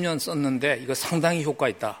지난 10년 썼는데 이거 상당히 효과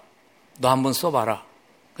있다. 너 한번 써봐라.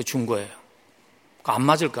 그 준 거예요. 안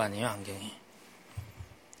맞을 거 아니에요, 안경이.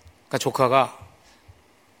 그러니까 조카가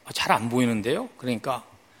잘 안 보이는데요? 그러니까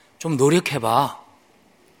좀 노력해봐.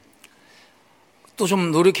 또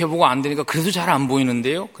좀 노력해보고 안 되니까 그래도 잘 안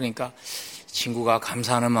보이는데요. 그러니까 친구가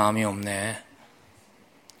감사하는 마음이 없네.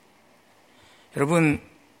 여러분,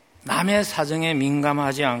 남의 사정에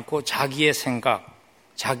민감하지 않고 자기의 생각,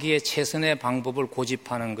 자기의 최선의 방법을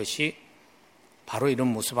고집하는 것이 바로 이런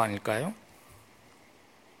모습 아닐까요?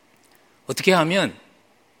 어떻게 하면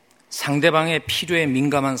상대방의 필요에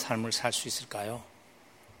민감한 삶을 살 수 있을까요?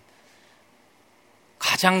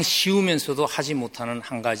 가장 쉬우면서도 하지 못하는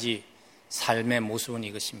한 가지 삶의 모습은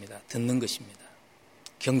이것입니다. 듣는 것입니다.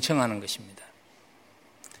 경청하는 것입니다.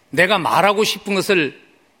 내가 말하고 싶은 것을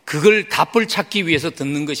그걸 답을 찾기 위해서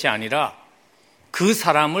듣는 것이 아니라 그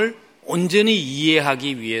사람을 온전히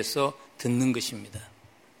이해하기 위해서 듣는 것입니다.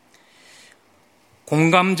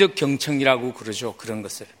 공감적 경청이라고 그러죠. 그런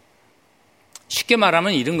것을. 쉽게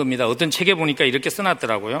말하면 이런 겁니다. 어떤 책에 보니까 이렇게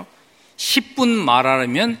써놨더라고요. 10분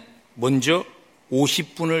말하려면 먼저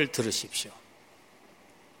 50분을 들으십시오.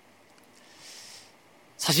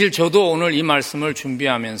 사실 저도 오늘 이 말씀을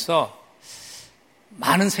준비하면서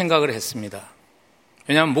많은 생각을 했습니다.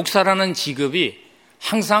 왜냐하면 목사라는 직업이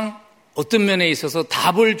항상 어떤 면에 있어서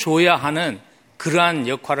답을 줘야 하는 그러한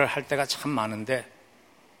역할을 할 때가 참 많은데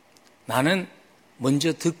나는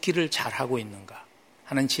먼저 듣기를 잘하고 있는가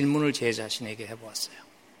하는 질문을 제 자신에게 해보았어요.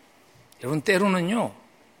 여러분, 때로는요,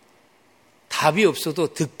 답이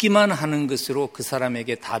없어도 듣기만 하는 것으로 그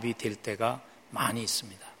사람에게 답이 될 때가 많이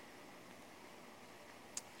있습니다.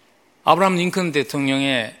 아브라함 링컨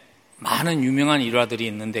대통령의 많은 유명한 일화들이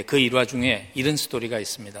있는데 그 일화 중에 이런 스토리가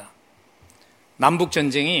있습니다.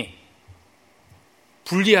 남북전쟁이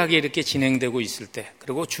불리하게 이렇게 진행되고 있을 때,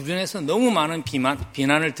 그리고 주변에서 너무 많은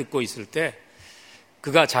비난을 듣고 있을 때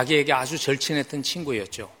그가 자기에게 아주 절친했던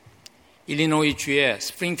친구였죠. 일리노이 주의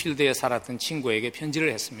스프링필드에 살았던 친구에게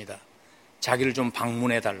편지를 했습니다. 자기를 좀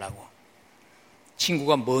방문해달라고.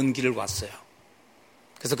 친구가 먼 길을 왔어요.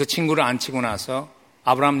 그래서 그 친구를 앉히고 나서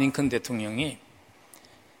아브라함 링컨 대통령이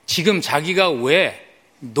지금 자기가 왜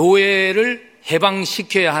노예를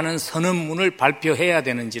해방시켜야 하는 선언문을 발표해야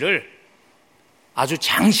되는지를 아주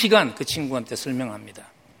장시간 그 친구한테 설명합니다.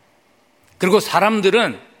 그리고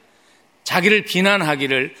사람들은 자기를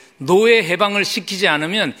비난하기를 노예 해방을 시키지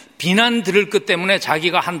않으면 비난 들을 것 때문에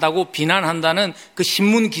자기가 한다고 비난한다는 그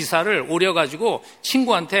신문 기사를 오려가지고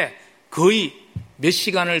친구한테 거의 몇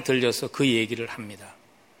시간을 들려서 그 얘기를 합니다.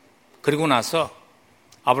 그리고 나서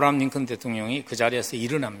아브라함 링컨 대통령이 그 자리에서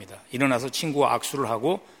일어납니다. 일어나서 친구와 악수를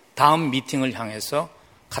하고 다음 미팅을 향해서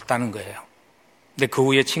갔다는 거예요. 근데 그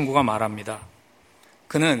후에 친구가 말합니다.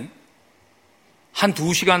 그는 한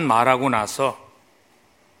 2시간 말하고 나서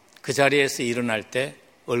그 자리에서 일어날 때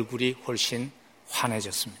얼굴이 훨씬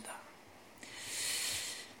환해졌습니다.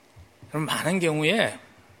 여러분, 많은 경우에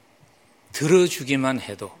들어주기만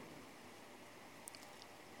해도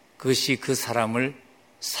그것이 그 사람을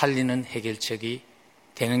살리는 해결책이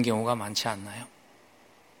되는 경우가 많지 않나요?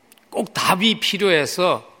 꼭 답이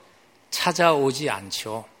필요해서 찾아오지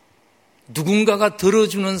않죠. 누군가가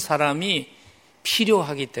들어주는 사람이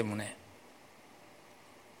필요하기 때문에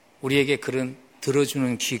우리에게 그런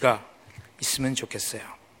들어주는 귀가 있으면 좋겠어요.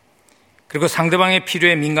 그리고 상대방의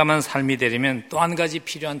필요에 민감한 삶이 되려면 또 한 가지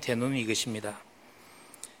필요한 태도는 이것입니다.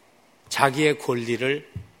 자기의 권리를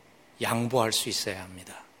양보할 수 있어야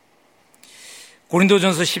합니다.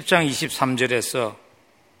 고린도전서 10장 23절에서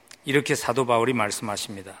이렇게 사도 바울이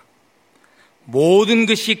말씀하십니다. 모든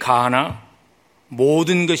것이 가하나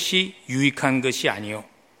모든 것이 유익한 것이 아니요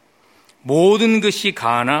모든 것이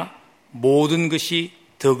가하나 모든 것이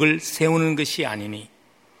덕을 세우는 것이 아니니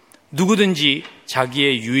누구든지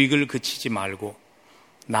자기의 유익을 그치지 말고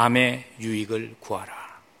남의 유익을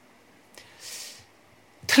구하라.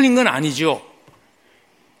 틀린 건 아니죠.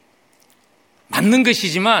 맞는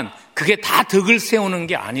것이지만 그게 다 덕을 세우는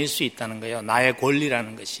게 아닐 수 있다는 거예요. 나의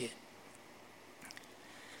권리라는 것이.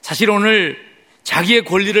 사실 오늘 자기의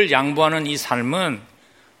권리를 양보하는 이 삶은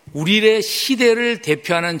우리의 시대를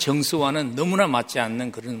대표하는 정서와는 너무나 맞지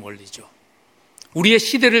않는 그런 원리죠. 우리의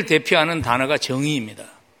시대를 대표하는 단어가 정의입니다.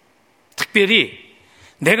 특별히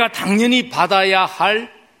내가 당연히 받아야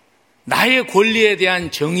할 나의 권리에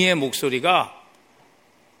대한 정의의 목소리가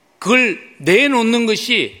그걸 내놓는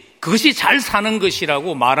것이 그것이 잘 사는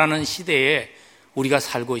것이라고 말하는 시대에 우리가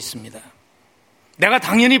살고 있습니다. 내가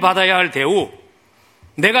당연히 받아야 할 대우,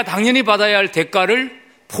 내가 당연히 받아야 할 대가를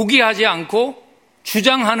포기하지 않고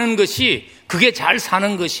주장하는 것이 그게 잘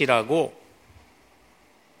사는 것이라고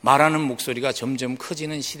말하는 목소리가 점점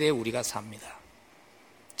커지는 시대에 우리가 삽니다.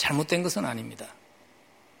 잘못된 것은 아닙니다.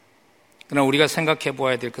 그러나 우리가 생각해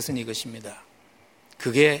보아야 될 것은 이것입니다.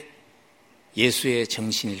 그게 예수의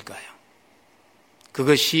정신일까요?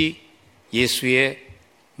 그것이 예수의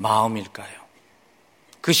마음일까요?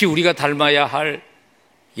 그것이 우리가 닮아야 할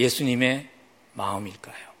예수님의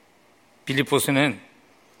마음일까요? 빌립보서는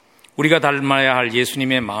우리가 닮아야 할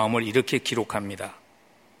예수님의 마음을 이렇게 기록합니다.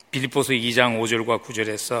 빌립보서 2장 5절과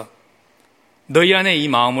 9절에서 너희 안에 이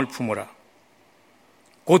마음을 품으라.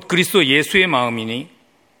 곧 그리스도 예수의 마음이니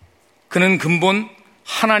그는 근본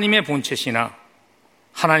하나님의 본체시나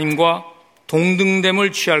하나님과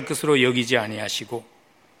동등됨을 취할 것으로 여기지 아니하시고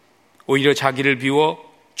오히려 자기를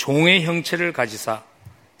비워 종의 형체를 가지사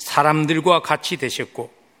사람들과 같이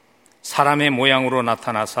되셨고 사람의 모양으로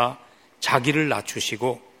나타나사 자기를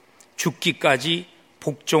낮추시고 죽기까지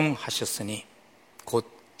복종하셨으니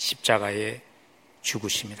곧 십자가에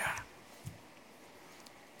죽으심이라.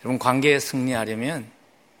 여러분, 관계에 승리하려면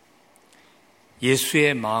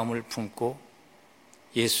예수의 마음을 품고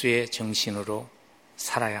예수의 정신으로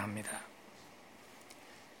살아야 합니다.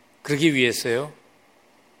 그러기 위해서요,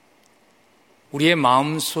 우리의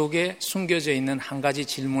마음속에 숨겨져 있는 한 가지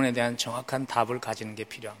질문에 대한 정확한 답을 가지는 게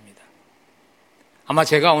필요합니다. 아마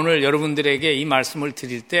제가 오늘 여러분들에게 이 말씀을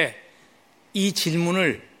드릴 때 이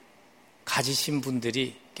질문을 가지신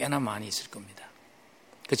분들이 꽤나 많이 있을 겁니다.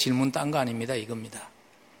 그 질문 딴 거 아닙니다. 이겁니다.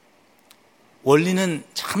 원리는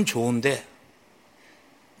참 좋은데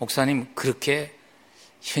목사님, 그렇게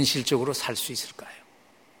현실적으로 살 수 있을까요?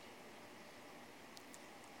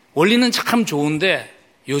 원리는 참 좋은데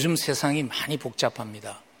요즘 세상이 많이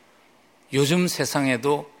복잡합니다. 요즘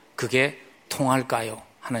세상에도 그게 통할까요?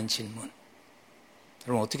 하는 질문.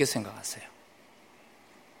 여러분, 어떻게 생각하세요?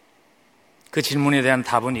 그 질문에 대한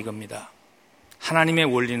답은 이겁니다. 하나님의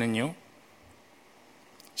원리는요,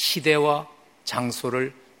 시대와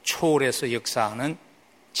장소를 초월해서 역사하는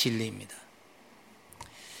진리입니다.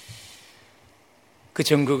 그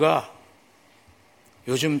증거가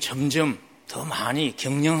요즘 점점 더 많이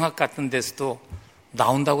경영학 같은 데서도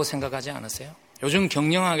나온다고 생각하지 않으세요? 요즘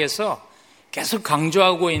경영학에서 계속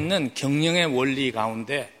강조하고 있는 경영의 원리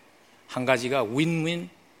가운데 한 가지가 윈윈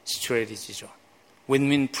스트래티지죠.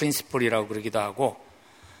 윈윈 프린시플이라고 그러기도 하고,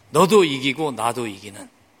 너도 이기고 나도 이기는,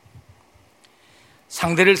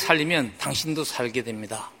 상대를 살리면 당신도 살게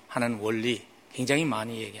됩니다 하는 원리 굉장히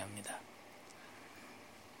많이 얘기합니다.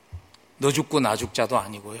 너 죽고 나 죽자도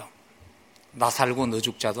아니고요, 나 살고 너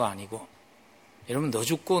죽자도 아니고. 여러분, 너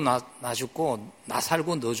죽고 나 죽고 나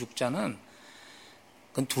살고 너 죽자는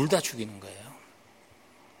그건 둘 다 죽이는 거예요.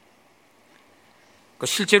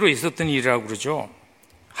 실제로 있었던 일이라고 그러죠.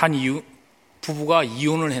 한 부부가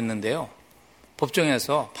이혼을 했는데요,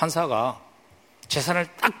 법정에서 판사가 재산을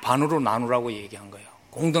딱 반으로 나누라고 얘기한 거예요.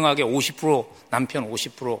 공정하게 50% 남편,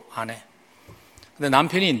 50% 아내. 근데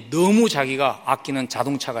남편이 너무 자기가 아끼는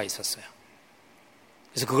자동차가 있었어요.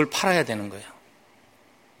 그래서 그걸 팔아야 되는 거예요.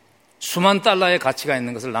 수만 달러의 가치가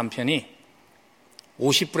있는 것을 남편이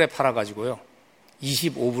 50불에 팔아가지고요,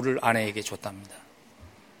 25불을 아내에게 줬답니다.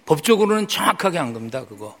 법적으로는 정확하게 한 겁니다,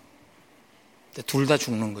 그거. 근데 둘 다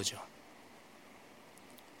죽는 거죠.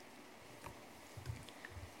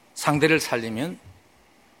 상대를 살리면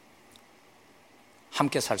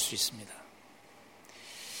함께 살 수 있습니다.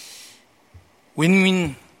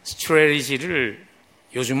 윈윈 스트래티지를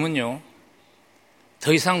요즘은요,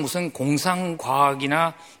 더 이상 무슨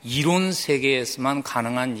공상과학이나 이론 세계에서만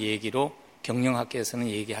가능한 얘기로 경영학계에서는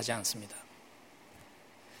얘기하지 않습니다.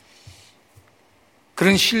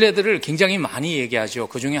 그런 신뢰들을 굉장히 많이 얘기하죠.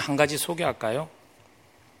 그 중에 한 가지 소개할까요?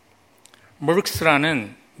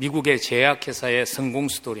 머크스라는 미국의 제약회사의 성공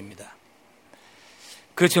스토리입니다.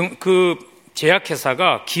 그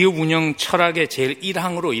제약회사가 기업 운영 철학의 제일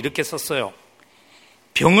 1항으로 이렇게 썼어요.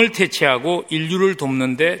 병을 퇴치하고 인류를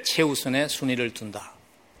돕는 데 최우선의 순위를 둔다.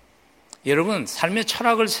 여러분, 삶의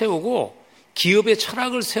철학을 세우고 기업의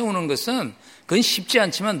철학을 세우는 것은 그건 쉽지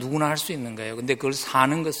않지만 누구나 할 수 있는 거예요. 근데 그걸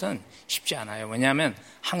사는 것은 쉽지 않아요. 왜냐하면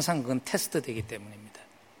항상 그건 테스트되기 때문입니다.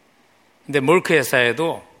 근데 멀크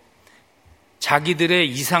회사에도 자기들의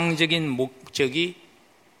이상적인 목적이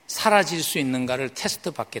사라질 수 있는가를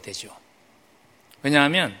테스트 받게 되죠.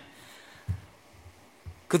 왜냐하면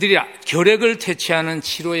그들이 결핵을 퇴치하는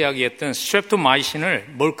치료약이었던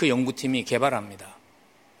스트랩토마이신을 멀크 연구팀이 개발합니다.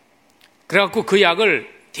 그래갖고 그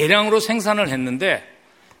약을 대량으로 생산을 했는데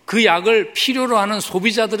그 약을 필요로 하는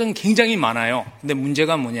소비자들은 굉장히 많아요. 근데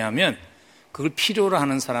문제가 뭐냐면 그걸 필요로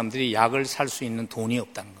하는 사람들이 약을 살 수 있는 돈이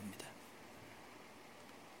없다는 겁니다.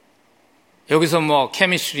 여기서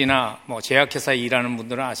케미스트리나 제약회사에 일하는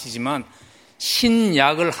분들은 아시지만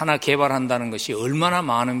신약을 하나 개발한다는 것이 얼마나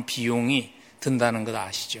많은 비용이 든다는 것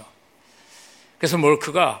아시죠? 그래서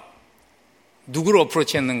멀크가 누구를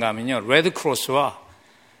어프로치했는가 하면요, 레드크로스와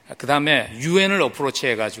그 다음에 유엔을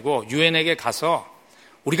어프로치해가지고 유엔에게 가서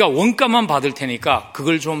우리가 원가만 받을 테니까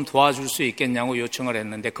그걸 좀 도와줄 수 있겠냐고 요청을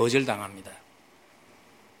했는데 거절당합니다.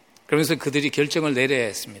 그러면서 그들이 결정을 내려야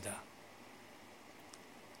했습니다.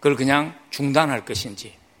 그걸 그냥 중단할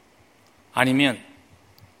것인지 아니면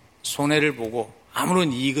손해를 보고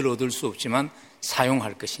아무런 이익을 얻을 수 없지만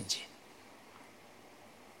사용할 것인지.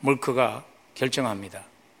 몰크가 결정합니다.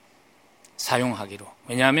 사용하기로.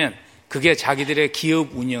 왜냐하면 그게 자기들의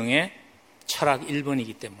기업 운영의 철학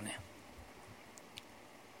 1번이기 때문에.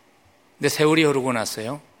 근데 세월이 흐르고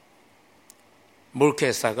났어요. 몰크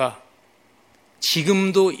회사가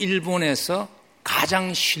지금도 일본에서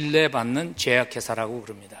가장 신뢰받는 제약회사라고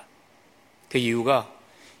그럽니다. 그 이유가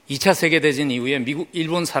 2차 세계대전 이후에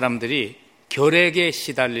일본 사람들이 결핵에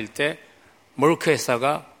시달릴 때 몰크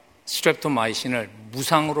회사가 스트랩토마이신을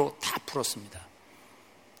무상으로 다 풀었습니다.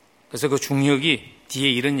 그래서 그 중력이 뒤에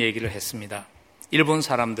이런 얘기를 했습니다. 일본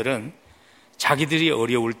사람들은 자기들이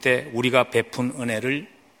어려울 때 우리가 베푼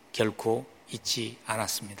은혜를 결코 잊지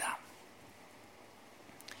않았습니다.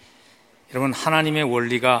 여러분, 하나님의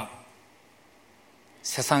원리가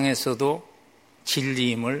세상에서도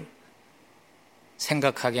진리임을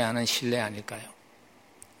생각하게 하는 신뢰 아닐까요?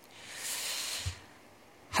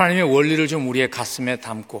 하나님의 원리를 좀 우리의 가슴에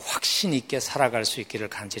담고 확신 있게 살아갈 수 있기를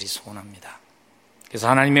간절히 소원합니다. 그래서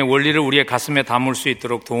하나님의 원리를 우리의 가슴에 담을 수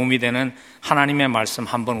있도록 도움이 되는 하나님의 말씀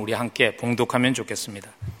한번 우리 함께 봉독하면 좋겠습니다.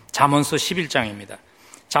 잠언서 11장입니다.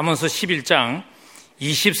 잠언서 11장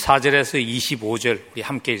 24절에서 25절 우리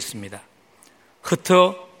함께 읽습니다.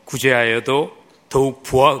 흩어 구제하여도 더욱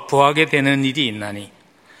부하게 되는 일이 있나니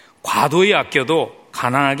과도히 아껴도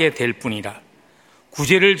가난하게 될 뿐이라.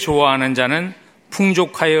 구제를 좋아하는 자는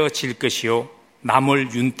풍족하여 질 것이요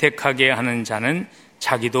남을 윤택하게 하는 자는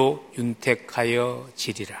자기도 윤택하여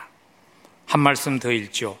지리라. 한 말씀 더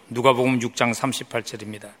읽죠. 누가복음 6장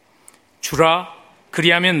 38절입니다. 주라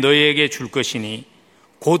그리하면 너희에게 줄 것이니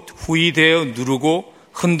곧 후이되어 누르고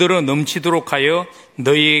흔들어 넘치도록 하여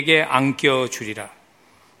너희에게 안겨주리라.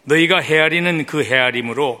 너희가 헤아리는 그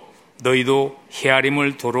헤아림으로 너희도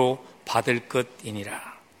헤아림을 도로 받을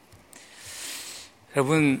것이니라.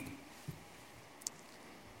 여러분,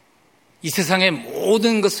 이 세상의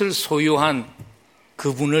모든 것을 소유한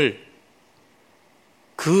그분을,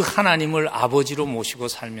 그 하나님을 아버지로 모시고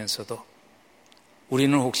살면서도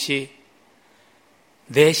우리는 혹시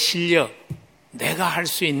내 실력, 내가 할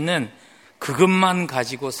수 있는 그것만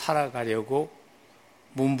가지고 살아가려고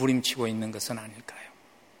몸부림치고 있는 것은 아닐까요?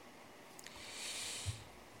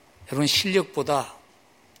 여러분, 실력보다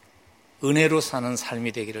은혜로 사는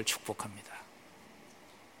삶이 되기를 축복합니다.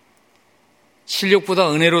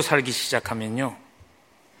 실력보다 은혜로 살기 시작하면요,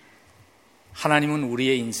 하나님은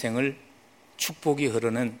우리의 인생을 축복이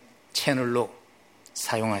흐르는 채널로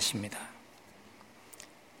사용하십니다.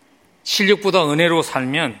 실력보다 은혜로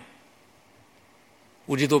살면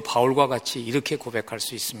우리도 바울과 같이 이렇게 고백할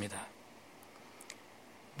수 있습니다.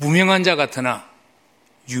 무명한 자 같으나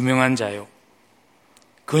유명한 자요,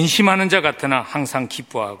 근심하는 자 같으나 항상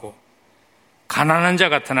기뻐하고, 가난한 자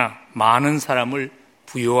같으나 많은 사람을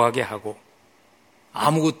부유하게 하고,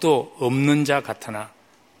 아무것도 없는 자 같으나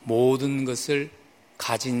모든 것을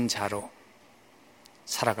가진 자로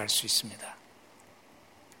살아갈 수 있습니다.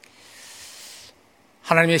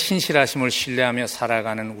 하나님의 신실하심을 신뢰하며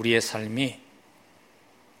살아가는 우리의 삶이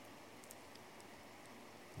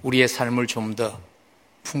우리의 삶을 좀 더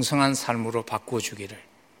풍성한 삶으로 바꿔주기를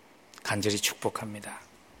간절히 축복합니다.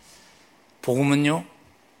 복음은요,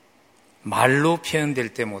 말로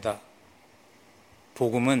표현될 때보다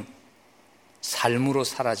복음은 삶으로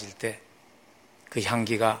사라질 때 그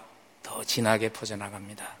향기가 더 진하게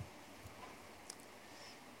퍼져나갑니다.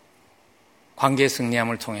 관계의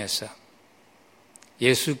승리함을 통해서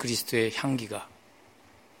예수 그리스도의 향기가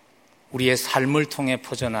우리의 삶을 통해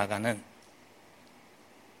퍼져나가는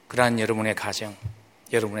그러한 여러분의 가정,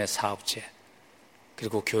 여러분의 사업체,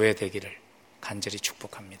 그리고 교회 되기를 간절히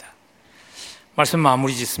축복합니다. 말씀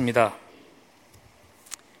마무리 짓습니다.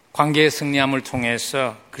 관계의 승리함을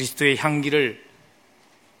통해서 그리스도의 향기를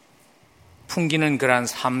풍기는 그러한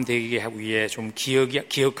삶 되기 위해 좀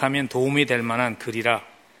기억하면 도움이 될 만한 글이라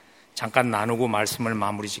잠깐 나누고 말씀을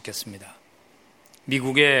마무리 짓겠습니다.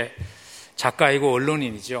 미국의 작가이고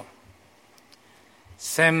언론인이죠.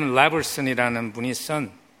 샘 레버슨이라는 분이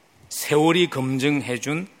쓴 세월이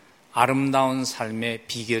검증해준 아름다운 삶의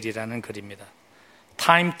비결이라는 글입니다.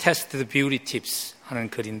 Time Tested Beauty Tips 하는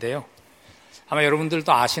글인데요. 아마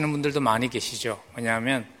여러분들도 아시는 분들도 많이 계시죠.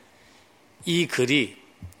 왜냐하면 이 글이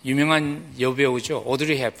유명한 여배우죠.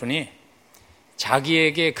 오드리 헵번이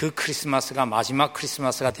자기에게 그 크리스마스가 마지막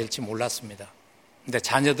크리스마스가 될지 몰랐습니다. 근데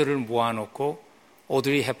자녀들을 모아놓고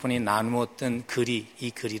오드리 헵번이 나누었던 글이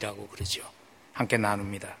이 글이라고 그러죠. 함께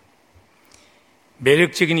나눕니다.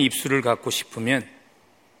 매력적인 입술을 갖고 싶으면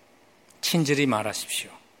친절히 말하십시오.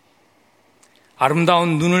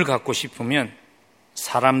 아름다운 눈을 갖고 싶으면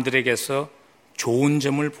사람들에게서 좋은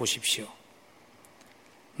점을 보십시오.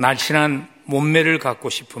 날씬한 몸매를 갖고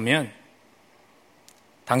싶으면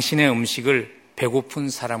당신의 음식을 배고픈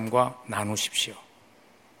사람과 나누십시오.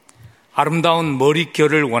 아름다운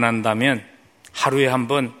머릿결을 원한다면 하루에 한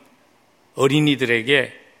번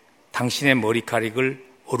어린이들에게 당신의 머리카락을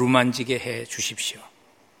어루만지게 해 주십시오.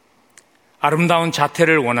 아름다운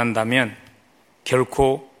자태를 원한다면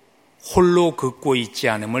결코 홀로 걷고 있지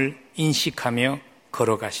않음을 인식하며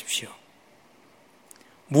걸어가십시오.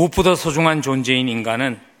 무엇보다 소중한 존재인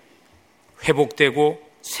인간은 회복되고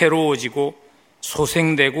새로워지고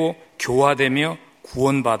소생되고 교화되며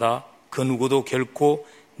구원받아 그 누구도 결코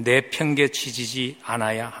내팽개치지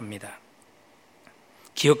않아야 합니다.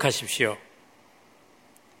 기억하십시오.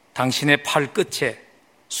 당신의 팔 끝에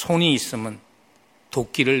손이 있음은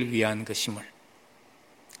돕기를 위한 것임을.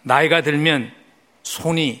 나이가 들면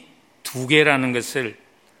손이 2개라는 것을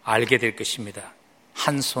알게 될 것입니다.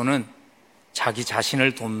 한 손은 자기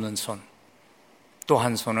자신을 돕는 손, 또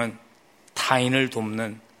한 손은 타인을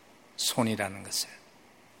돕는 손이라는 것을.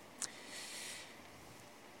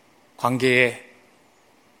 관계에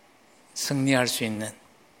승리할 수 있는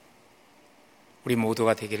우리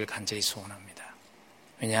모두가 되기를 간절히 소원합니다.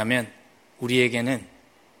 왜냐하면 우리에게는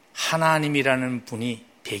하나님이라는 분이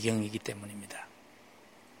배경이기 때문입니다.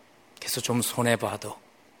 그래서 좀 손해봐도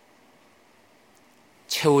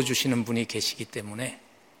채워주시는 분이 계시기 때문에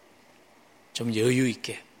좀 여유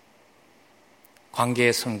있게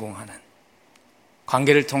관계에 성공하는,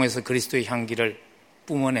 관계를 통해서 그리스도의 향기를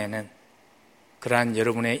뿜어내는 그러한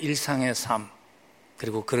여러분의 일상의 삶,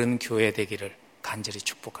 그리고 그런 교회 되기를 간절히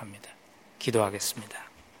축복합니다. 기도하겠습니다.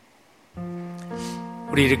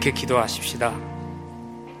 우리 이렇게 기도하십시다.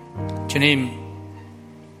 주님,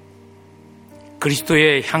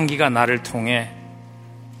 그리스도의 향기가 나를 통해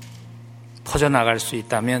퍼져나갈 수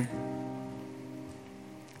있다면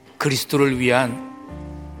그리스도를 위한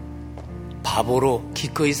바보로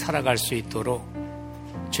기꺼이 살아갈 수 있도록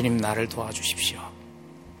주님 나를 도와주십시오.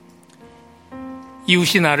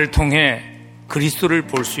 이웃이 나를 통해 그리스도를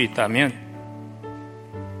볼 수 있다면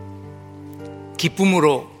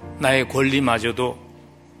기쁨으로 나의 권리마저도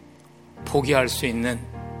포기할 수 있는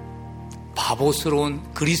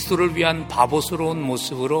바보스러운, 그리스도를 위한 바보스러운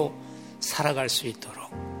모습으로 살아갈 수 있도록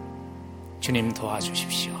주님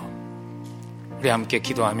도와주십시오. 우리 함께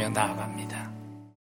기도하며 나아갑니다.